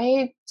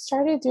 I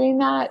started doing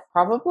that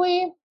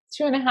probably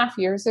 2.5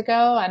 years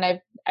ago, and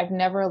I've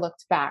never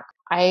looked back.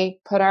 I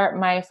put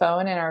my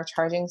phone in our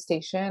charging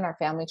station, our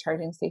family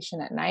charging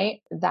station at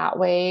night. That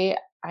way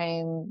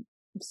I'm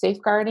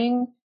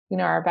safeguarding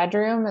our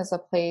bedroom is a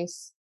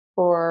place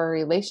for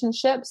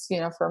relationships.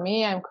 For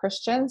me, I'm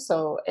Christian,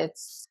 so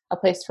it's a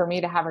place for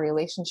me to have a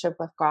relationship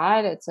with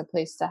God. It's a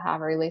place to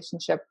have a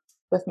relationship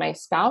with my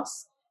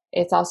spouse.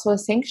 It's also a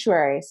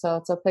sanctuary. So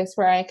it's a place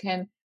where I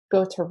can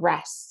go to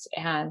rest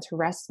and to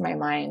rest my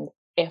mind.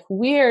 If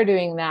we are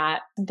doing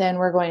that, then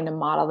we're going to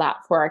model that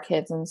for our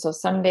kids. And so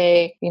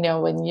someday,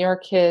 when your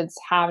kids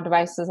have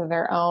devices of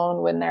their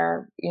own, when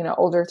they're,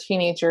 older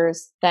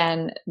teenagers,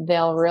 then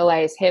they'll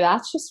realize, hey,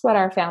 that's just what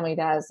our family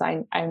does.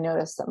 I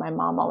noticed that my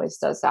mom always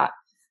does that.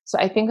 So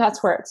I think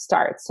that's where it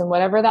starts. And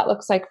whatever that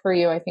looks like for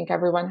you, I think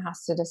everyone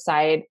has to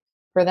decide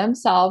for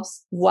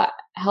themselves what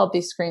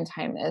healthy screen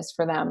time is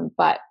for them.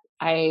 But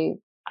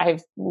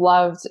I've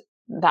loved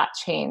that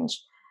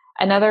change.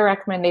 Another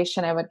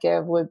recommendation I would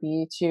give would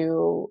be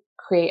to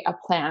create a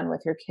plan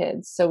with your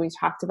kids. So we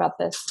talked about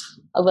this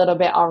a little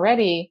bit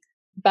already,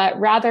 but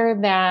rather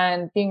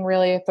than being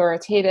really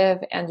authoritative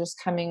and just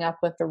coming up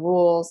with the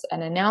rules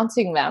and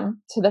announcing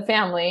them to the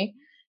family,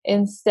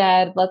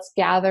 instead, let's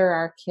gather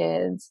our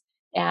kids.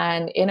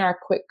 And in our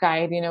quick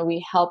guide,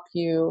 we help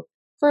you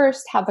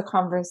first have the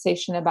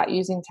conversation about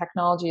using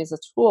technology as a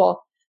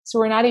tool. So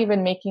we're not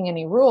even making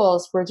any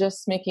rules. We're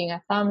just making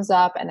a thumbs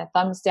up and a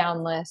thumbs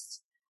down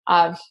list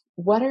of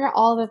what are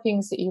all the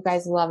things that you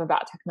guys love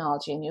about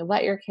technology. And you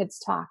let your kids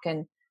talk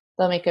and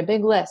they'll make a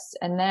big list.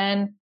 And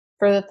then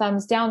for the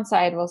thumbs down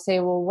side, we'll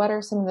say, well, what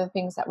are some of the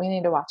things that we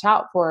need to watch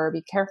out for or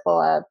be careful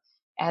of?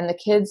 And the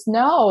kids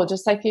know,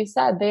 just like you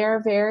said, they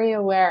are very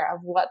aware of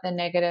what the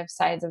negative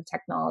sides of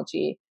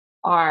technology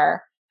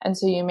are. And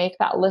so you make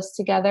that list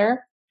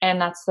together,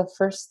 and that's the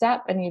first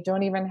step. And you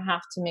don't even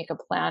have to make a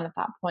plan at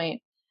that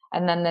point.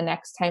 And then the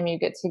next time you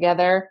get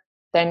together,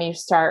 then you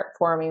start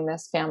forming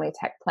this family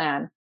tech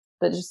plan.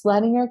 But just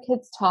letting your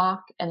kids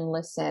talk and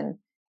listen,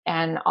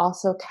 and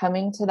also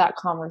coming to that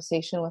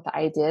conversation with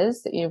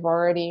ideas that you've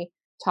already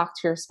talked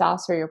to your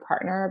spouse or your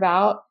partner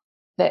about,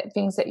 that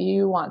things that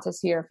you want to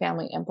see your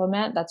family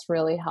implement, that's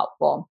really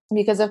helpful.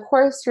 Because of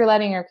course you're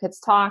letting your kids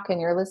talk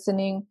and you're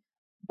listening,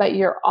 but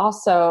you're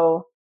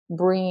also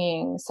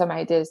bringing some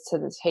ideas to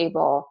the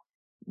table,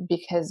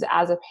 because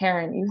as a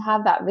parent, you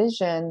have that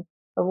vision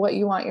of what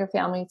you want your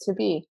family to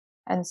be.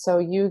 And so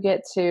you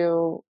get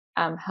to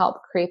help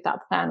create that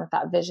plan with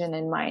that vision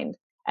in mind.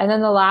 And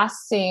then the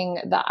last thing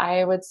that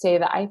I would say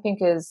that I think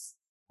is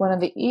one of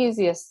the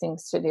easiest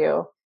things to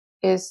do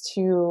is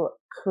to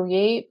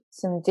create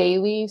some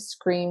daily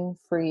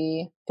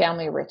screen-free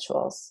family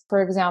rituals.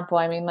 For example,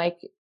 like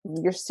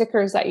your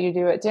stickers that you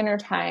do at dinner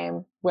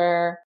time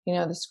where,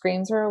 the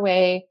screens are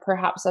away.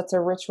 Perhaps that's a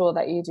ritual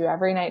that you do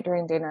every night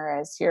during dinner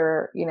as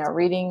you're,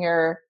 reading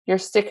your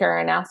sticker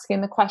and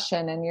asking the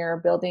question and you're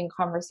building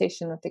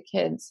conversation with the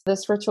kids.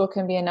 This ritual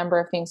can be a number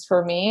of things.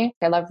 For me,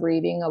 I love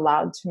reading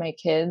aloud to my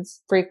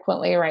kids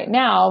frequently right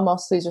now,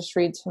 mostly just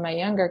read to my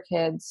younger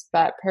kids,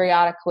 but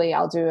periodically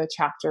I'll do a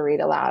chapter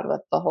read aloud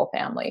with the whole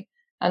family.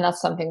 And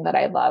that's something that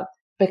I love,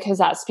 because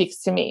that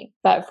speaks to me.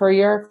 But for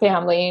your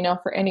family,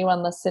 for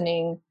anyone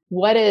listening,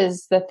 what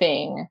is the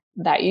thing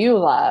that you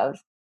love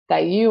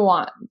that you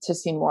want to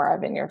see more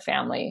of in your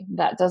family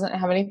that doesn't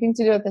have anything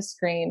to do with the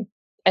screen?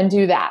 And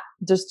do that.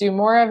 Just do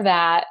more of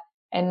that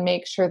and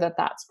make sure that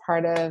that's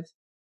part of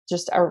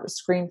just a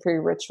screen-free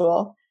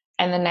ritual.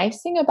 And the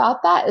nice thing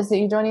about that is that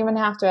you don't even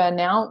have to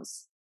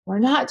announce, we're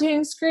not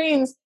doing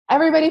screens.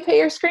 Everybody put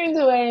your screens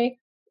away.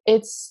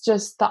 It's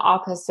just the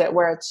opposite,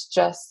 where it's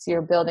just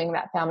you're building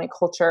that family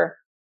culture.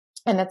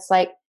 And it's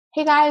like,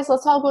 hey guys,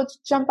 let's all go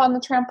jump on the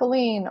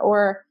trampoline,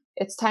 or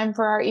it's time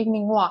for our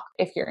evening walk.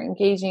 If you're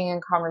engaging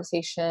in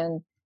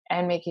conversation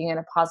and making it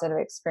a positive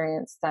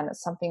experience, then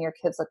it's something your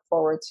kids look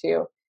forward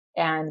to.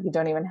 And you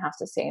don't even have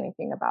to say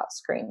anything about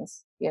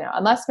screens,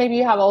 unless maybe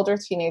you have older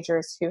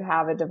teenagers who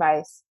have a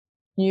device,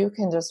 you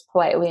can just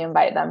politely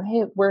invite them,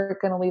 hey, we're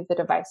going to leave the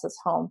devices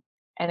home.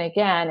 And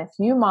again, if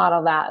you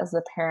model that as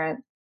a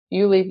parent,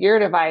 you leave your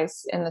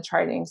device in the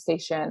charging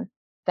station,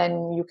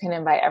 then you can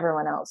invite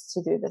everyone else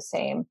to do the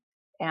same.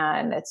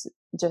 And it's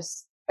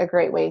just a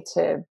great way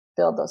to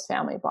build those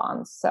family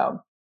bonds.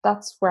 So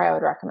that's where I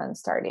would recommend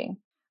starting.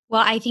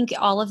 Well, I think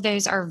all of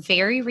those are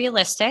very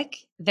realistic.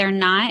 They're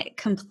not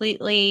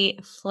completely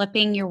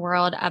flipping your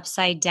world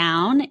upside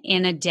down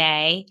in a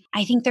day.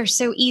 I think they're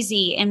so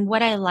easy. And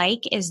what I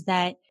like is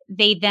that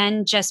they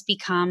then just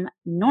become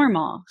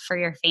normal for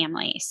your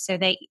family, so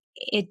that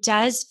it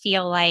does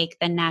feel like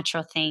the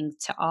natural thing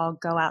to all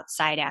go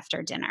outside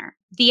after dinner.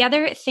 The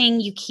other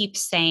thing you keep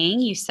saying,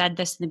 you said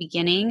this in the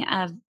beginning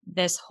of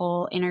this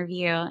whole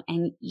interview,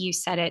 and you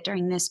said it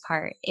during this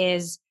part,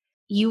 is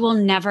you will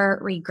never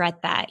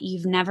regret that.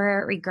 You've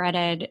never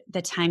regretted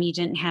the time you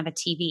didn't have a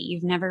TV.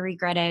 You've never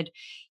regretted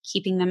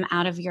keeping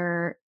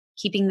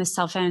the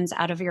cell phones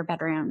out of your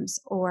bedrooms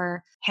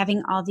or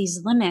having all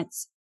these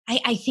limits.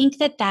 I think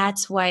that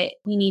that's what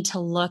we need to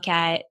look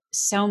at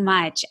so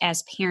much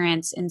as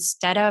parents,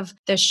 instead of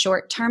the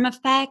short-term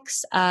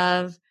effects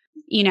of,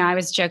 I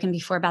was joking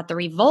before about the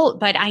revolt,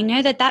 but I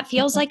know that that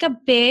feels like a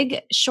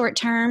big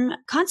short-term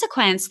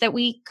consequence that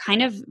we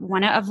kind of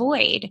want to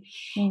avoid.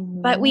 But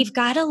Mm-hmm. we've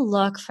got to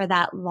look for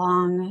that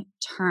long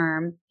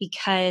term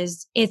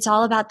because it's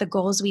all about the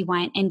goals we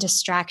want, and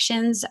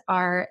distractions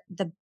are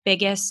the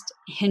biggest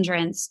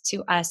hindrance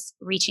to us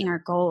reaching our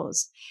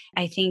goals.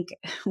 I think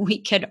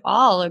we could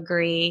all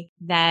agree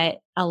that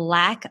a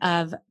lack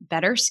of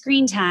better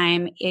screen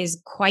time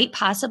is quite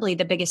possibly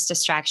the biggest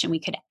distraction we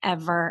could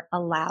ever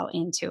allow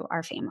into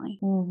our family.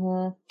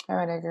 Mm-hmm.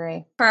 I would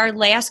agree. For our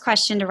last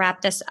question to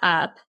wrap this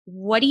up,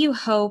 what do you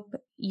hope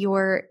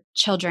your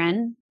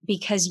children,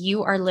 because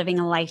you are living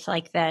a life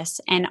like this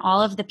and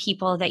all of the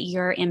people that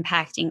you're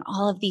impacting,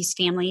 all of these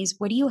families,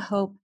 what do you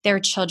hope their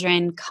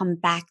children come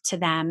back to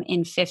them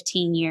in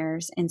 15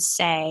 years and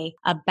say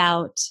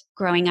about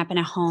growing up in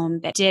a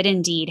home that did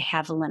indeed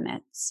have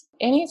limits?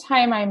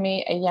 Anytime I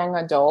meet a young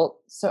adult,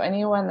 so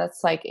anyone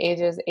that's like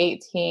ages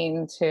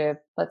 18 to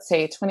let's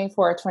say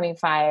 24,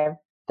 25,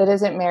 that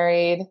isn't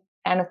married,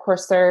 and of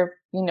course they're,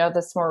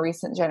 this more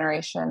recent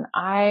generation,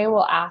 I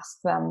will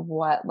ask them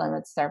what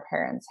limits their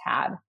parents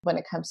had when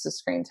it comes to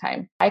screen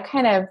time.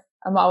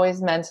 I'm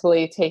always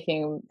mentally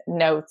taking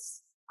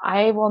notes.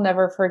 I will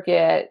never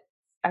forget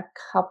a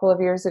couple of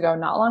years ago,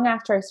 not long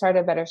after I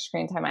started Better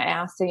Screen Time, I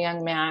asked a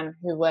young man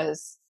who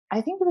was,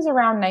 I think he was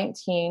around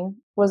 19,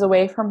 was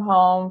away from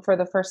home for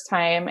the first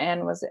time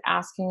and was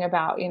asking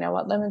about,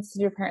 what limits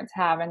did your parents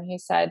have? And he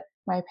said,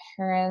 my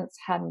parents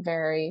had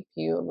very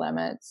few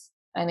limits.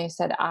 And he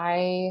said,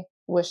 I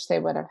wish they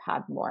would have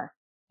had more,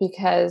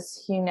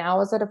 because he now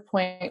was at a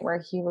point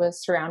where he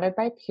was surrounded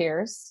by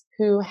peers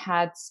who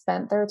had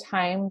spent their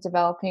time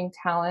developing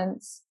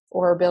talents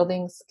or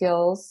building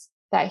skills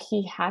that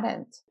he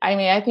hadn't. I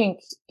mean, I think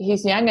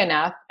he's young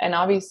enough, and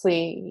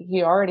obviously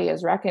he already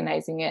is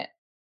recognizing it.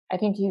 I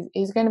think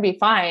he's going to be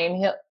fine.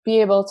 He'll be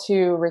able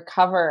to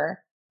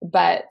recover.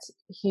 But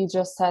he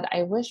just said,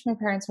 I wish my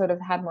parents would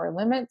have had more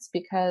limits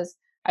because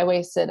I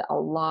wasted a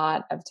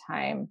lot of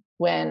time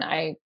when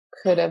I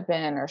could have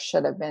been or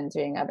should have been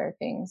doing other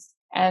things.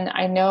 And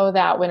I know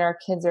that when our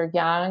kids are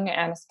young,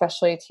 and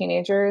especially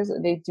teenagers,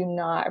 they do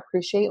not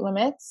appreciate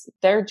limits.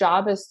 Their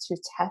job is to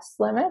test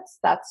limits.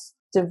 That's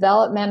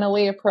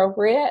developmentally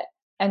appropriate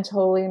and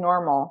totally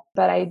normal.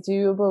 But I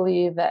do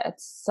believe that at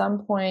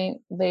some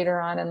point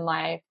later on in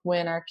life,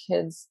 when our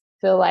kids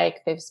feel like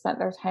they've spent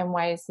their time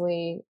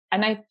wisely,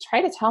 and I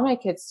try to tell my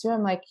kids too,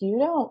 I'm like, you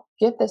don't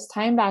get this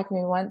time back. I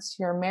mean, once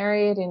you're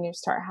married and you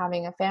start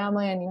having a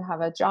family and you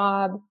have a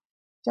job,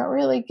 you don't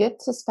really get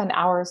to spend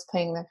hours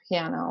playing the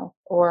piano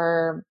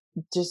or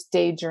just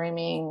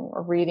daydreaming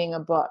or reading a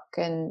book,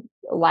 and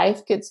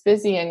life gets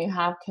busy and you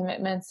have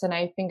commitments. And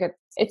I think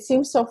it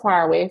seems so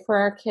far away for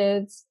our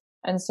kids.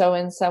 And so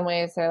in some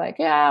ways they're like,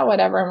 yeah,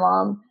 whatever,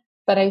 mom.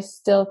 But I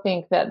still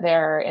think that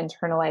they're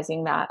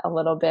internalizing that a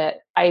little bit.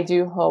 I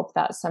do hope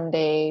that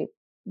someday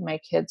my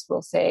kids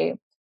will say,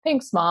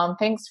 thanks, mom.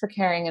 Thanks for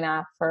caring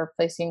enough for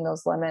placing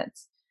those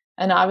limits.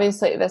 And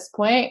obviously at this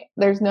point,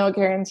 there's no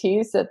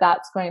guarantees that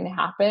that's going to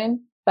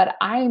happen. But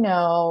I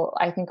know,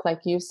 I think like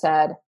you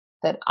said,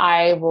 that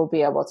I will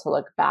be able to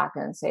look back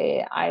and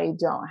say, I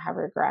don't have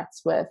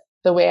regrets with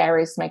the way I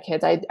raised my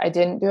kids. I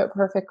didn't do it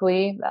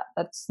perfectly.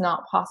 That's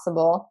not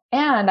possible.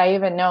 And I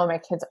even know my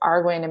kids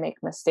are going to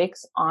make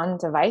mistakes on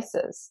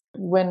devices.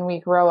 When we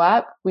grow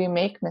up, we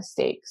make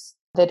mistakes.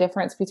 The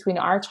difference between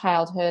our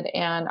childhood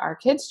and our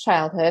kids'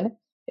 childhood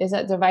is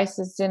that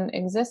devices didn't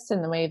exist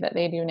in the way that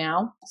they do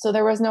now. So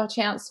there was no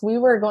chance we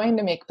were going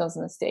to make those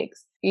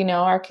mistakes.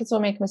 Our kids will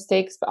make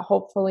mistakes, but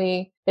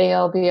hopefully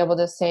they'll be able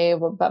to say,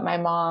 well, but my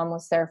mom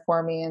was there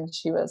for me and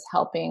she was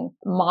helping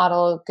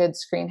model good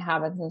screen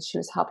habits and she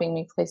was helping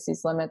me place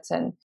these limits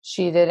and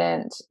she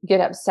didn't get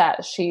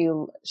upset.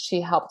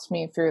 She helped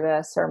me through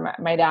this, or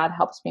my dad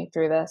helped me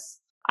through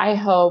this. I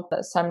hope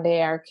that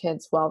someday our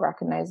kids will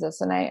recognize this,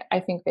 and I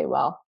think they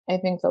will. I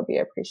think they'll be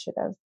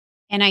appreciative.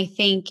 And I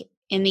think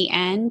in the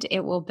end,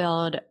 it will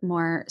build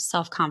more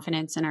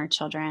self-confidence in our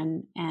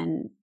children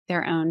and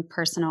their own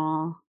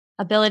personal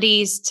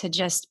abilities to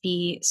just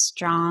be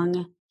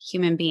strong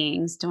human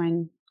beings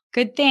doing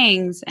good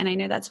things. And I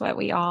know that's what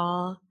we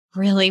all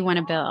really want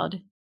to build.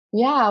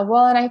 Yeah,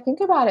 well, and I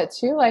think about it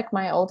too, like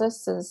my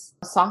oldest is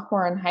a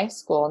sophomore in high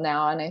school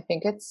now, and I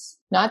think it's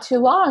not too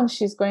long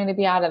she's going to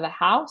be out of the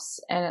house.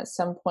 And at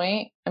some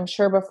point, I'm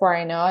sure before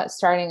I know it,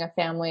 starting a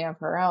family of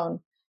her own.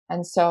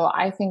 And so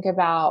I think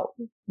about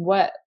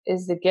what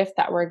is the gift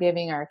that we're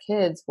giving our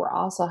kids. We're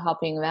also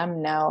helping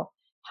them know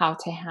how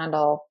to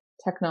handle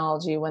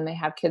technology when they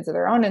have kids of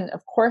their own. And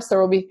of course, there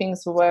will be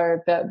things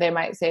where they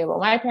might say, well,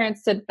 my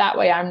parents did it that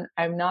way.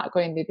 I'm not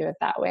going to do it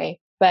that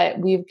way. But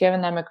we've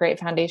given them a great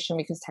foundation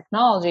because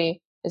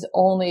technology is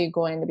only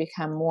going to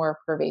become more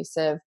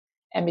pervasive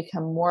and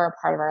become more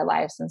a part of our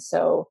lives. And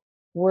so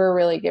we're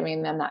really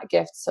giving them that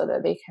gift so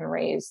that they can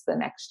raise the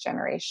next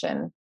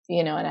generation,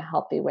 in a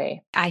healthy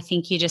way. I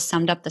think you just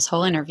summed up this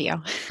whole interview.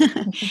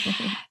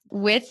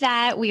 With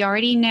that, we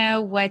already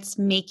know what's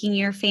making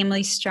your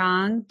family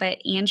strong.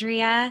 But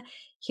Andrea,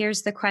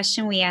 here's the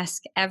question we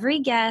ask every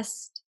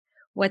guest.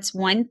 What's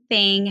one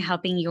thing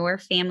helping your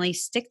family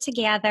stick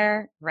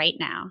together right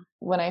now?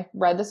 When I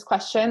read this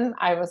question,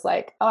 I was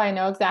like, oh, I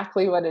know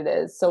exactly what it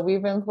is. So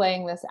we've been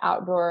playing this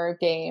outdoor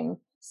game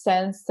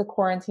since the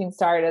quarantine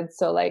started.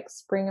 So, like,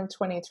 spring of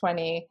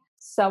 2020,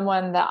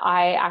 someone that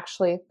I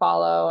actually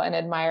follow and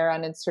admire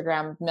on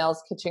Instagram,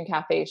 Mel's Kitchen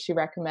Cafe, she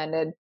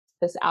recommended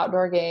this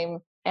outdoor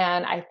game.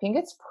 And I think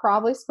it's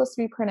probably supposed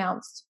to be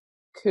pronounced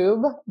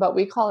Cub, but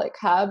we call it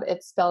Cub.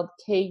 It's spelled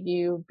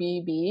Kubb.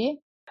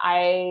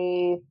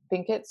 I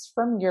think it's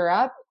from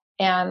Europe,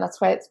 and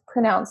that's why it's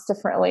pronounced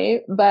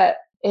differently. But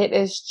it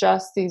is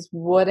just these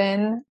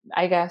wooden,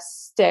 I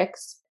guess,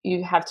 sticks.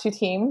 You have two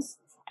teams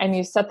and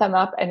you set them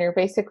up, and you're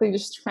basically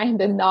just trying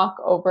to knock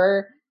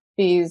over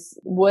these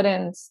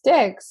wooden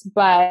sticks,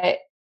 but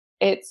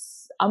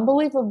it's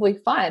unbelievably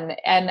fun.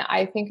 And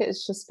I think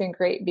it's just been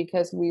great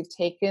because we've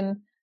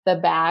taken the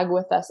bag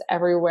with us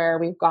everywhere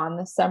we've gone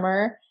this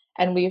summer.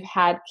 And we've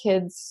had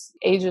kids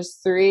ages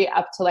 3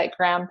 up to like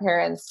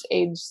grandparents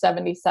age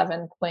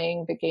 77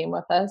 playing the game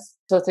with us.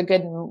 So it's a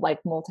good like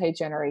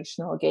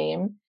multi-generational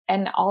game.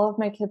 And all of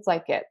my kids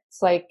like it.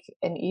 It's like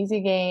an easy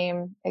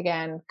game.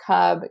 Again,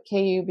 Cub,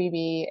 Kubb,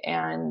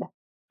 and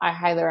I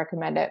highly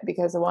recommend it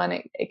because one,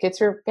 it gets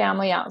your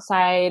family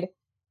outside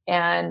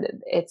and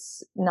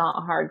it's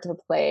not hard to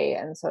play.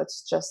 And so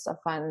it's just a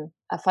fun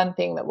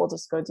thing that we'll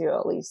just go do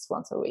at least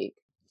once a week.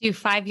 Do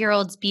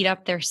 5-year-olds beat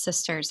up their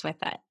sisters with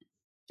it?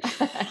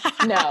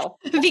 No.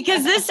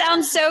 Because this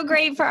sounds so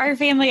great for our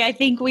family. I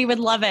think we would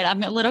love it.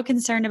 I'm a little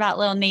concerned about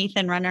little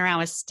Nathan running around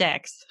with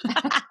sticks.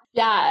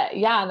 Yeah.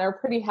 And they're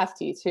pretty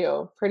hefty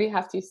too. Pretty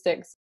hefty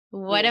sticks.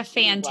 What a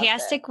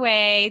fantastic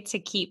way to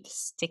keep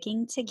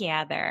sticking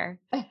together.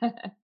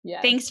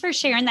 Yes. Thanks for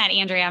sharing that,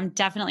 Andrea. I'm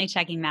definitely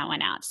checking that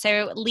one out.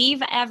 So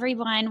leave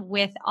everyone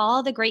with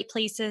all the great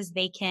places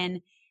they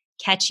can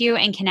catch you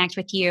and connect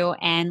with you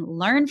and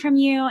learn from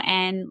you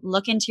and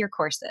look into your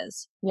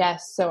courses.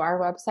 Yes. So our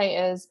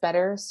website is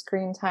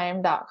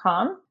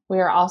betterscreentime.com. We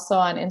are also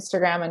on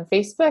Instagram and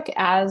Facebook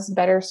as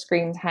Better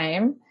Screen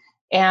Time.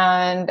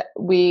 And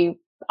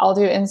I'll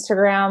do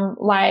Instagram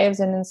lives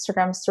and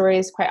Instagram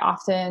stories quite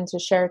often to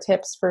share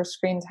tips for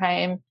screen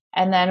time.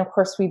 And then, of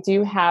course, we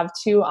do have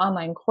 2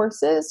 online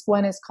courses.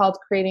 One is called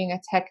Creating a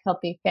Tech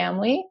Healthy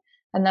Family,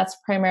 and that's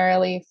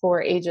primarily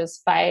for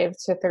ages 5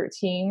 to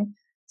 13.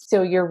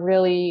 So you're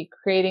really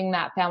creating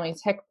that family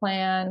tech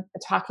plan,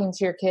 talking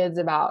to your kids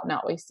about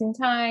not wasting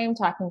time,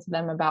 talking to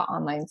them about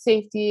online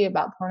safety,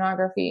 about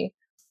pornography,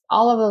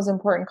 all of those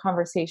important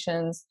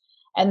conversations.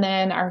 And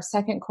then our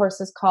second course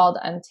is called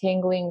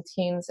Untangling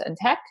Teens and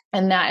Tech,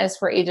 and that is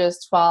for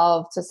ages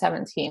 12 to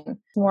 17.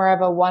 More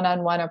of a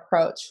one-on-one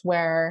approach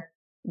where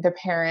the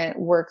parent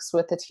works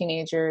with the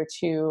teenager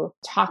to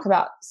talk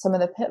about some of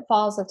the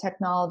pitfalls of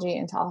technology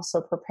and to also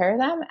prepare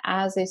them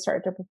as they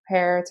start to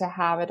prepare to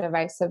have a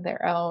device of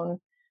their own,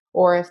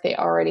 or if they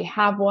already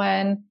have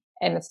one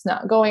and it's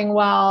not going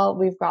well,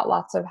 we've got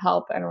lots of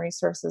help and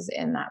resources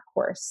in that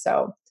course.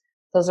 So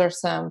those are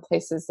some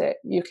places that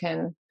you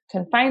can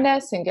find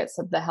us and get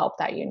some of the help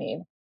that you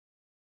need.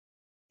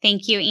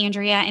 Thank you,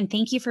 Andrea. And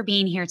thank you for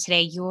being here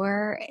today.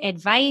 Your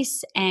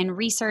advice and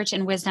research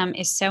and wisdom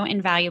is so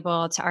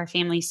invaluable to our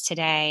families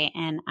today.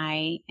 And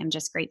I am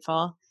just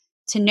grateful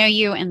to know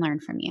you and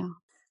learn from you.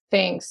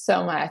 Thanks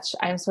so much.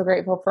 I'm so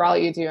grateful for all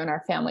you do. And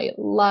our family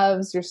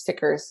loves your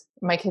stickers.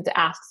 My kids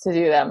ask to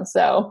do them.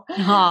 So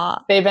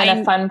they've been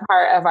a fun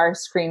part of our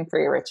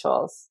screen-free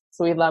rituals.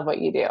 So we love what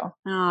you do.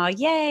 Oh,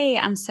 yay.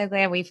 I'm so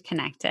glad we've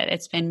connected.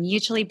 It's been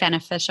mutually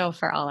beneficial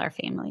for all our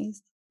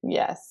families.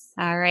 Yes.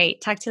 All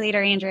right. Talk to you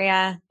later,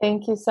 Andrea.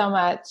 Thank you so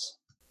much.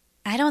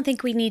 I don't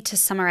think we need to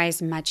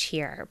summarize much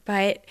here,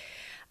 but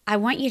I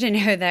want you to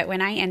know that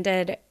when I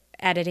ended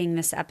editing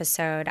this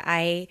episode,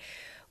 I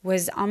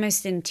was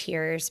almost in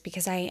tears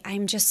because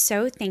I'm just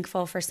so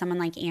thankful for someone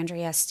like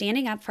Andrea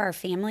standing up for our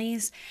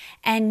families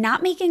and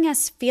not making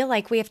us feel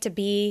like we have to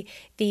be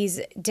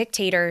these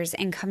dictators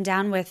and come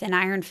down with an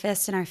iron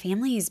fist in our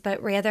families,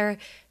 but rather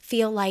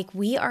feel like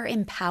we are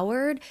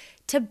empowered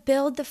to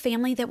build the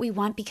family that we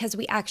want because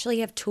we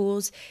actually have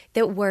tools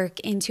that work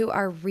into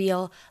our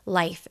real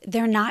life.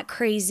 They're not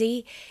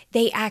crazy.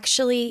 They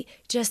actually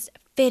just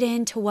fit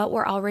into what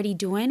we're already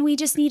doing. We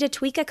just need to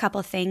tweak a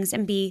couple things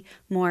and be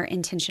more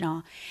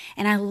intentional.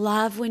 And I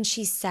love when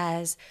she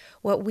says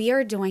what we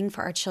are doing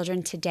for our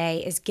children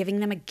today is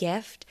giving them a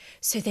gift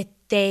so that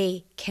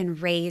they can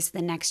raise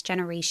the next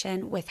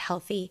generation with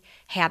healthy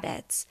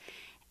habits.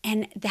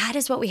 And that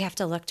is what we have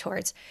to look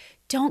towards.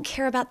 Don't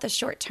care about the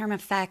short-term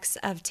effects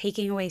of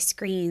taking away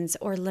screens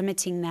or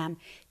limiting them.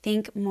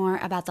 Think more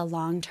about the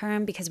long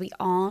term because we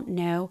all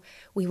know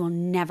we will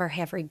never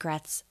have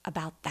regrets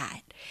about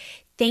that.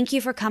 Thank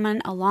you for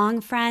coming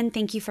along, friend.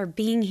 Thank you for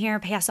being here.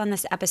 Pass on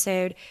this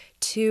episode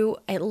to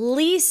at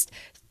least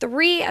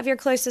 3 of your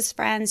closest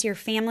friends, your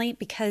family,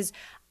 because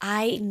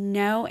I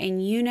know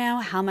and you know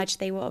how much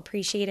they will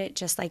appreciate it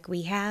just like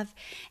we have.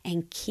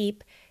 And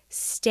keep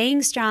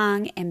staying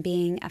strong and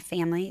being a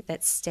family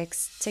that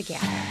sticks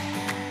together.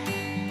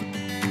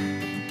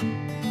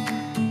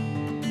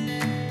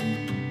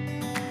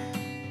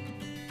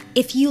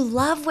 If you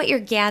love what you're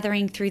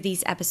gathering through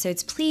these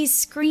episodes, please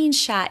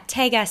screenshot,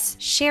 tag us,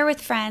 share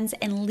with friends,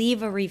 and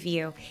leave a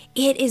review.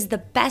 It is the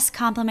best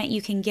compliment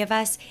you can give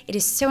us. It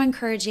is so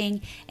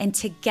encouraging, and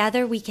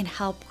together we can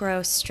help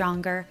grow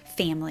stronger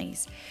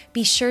families.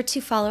 Be sure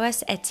to follow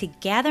us at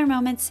Together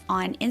Moments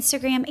on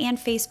Instagram and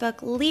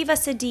Facebook. Leave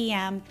us a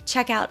DM.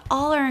 Check out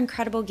all our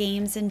incredible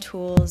games and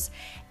tools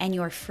and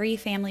your free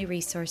family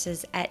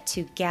resources at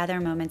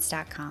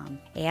togethermoments.com.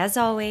 As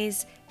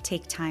always,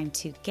 take time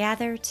to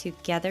gather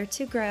together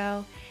to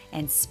grow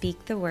and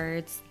speak the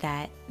words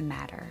that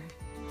matter.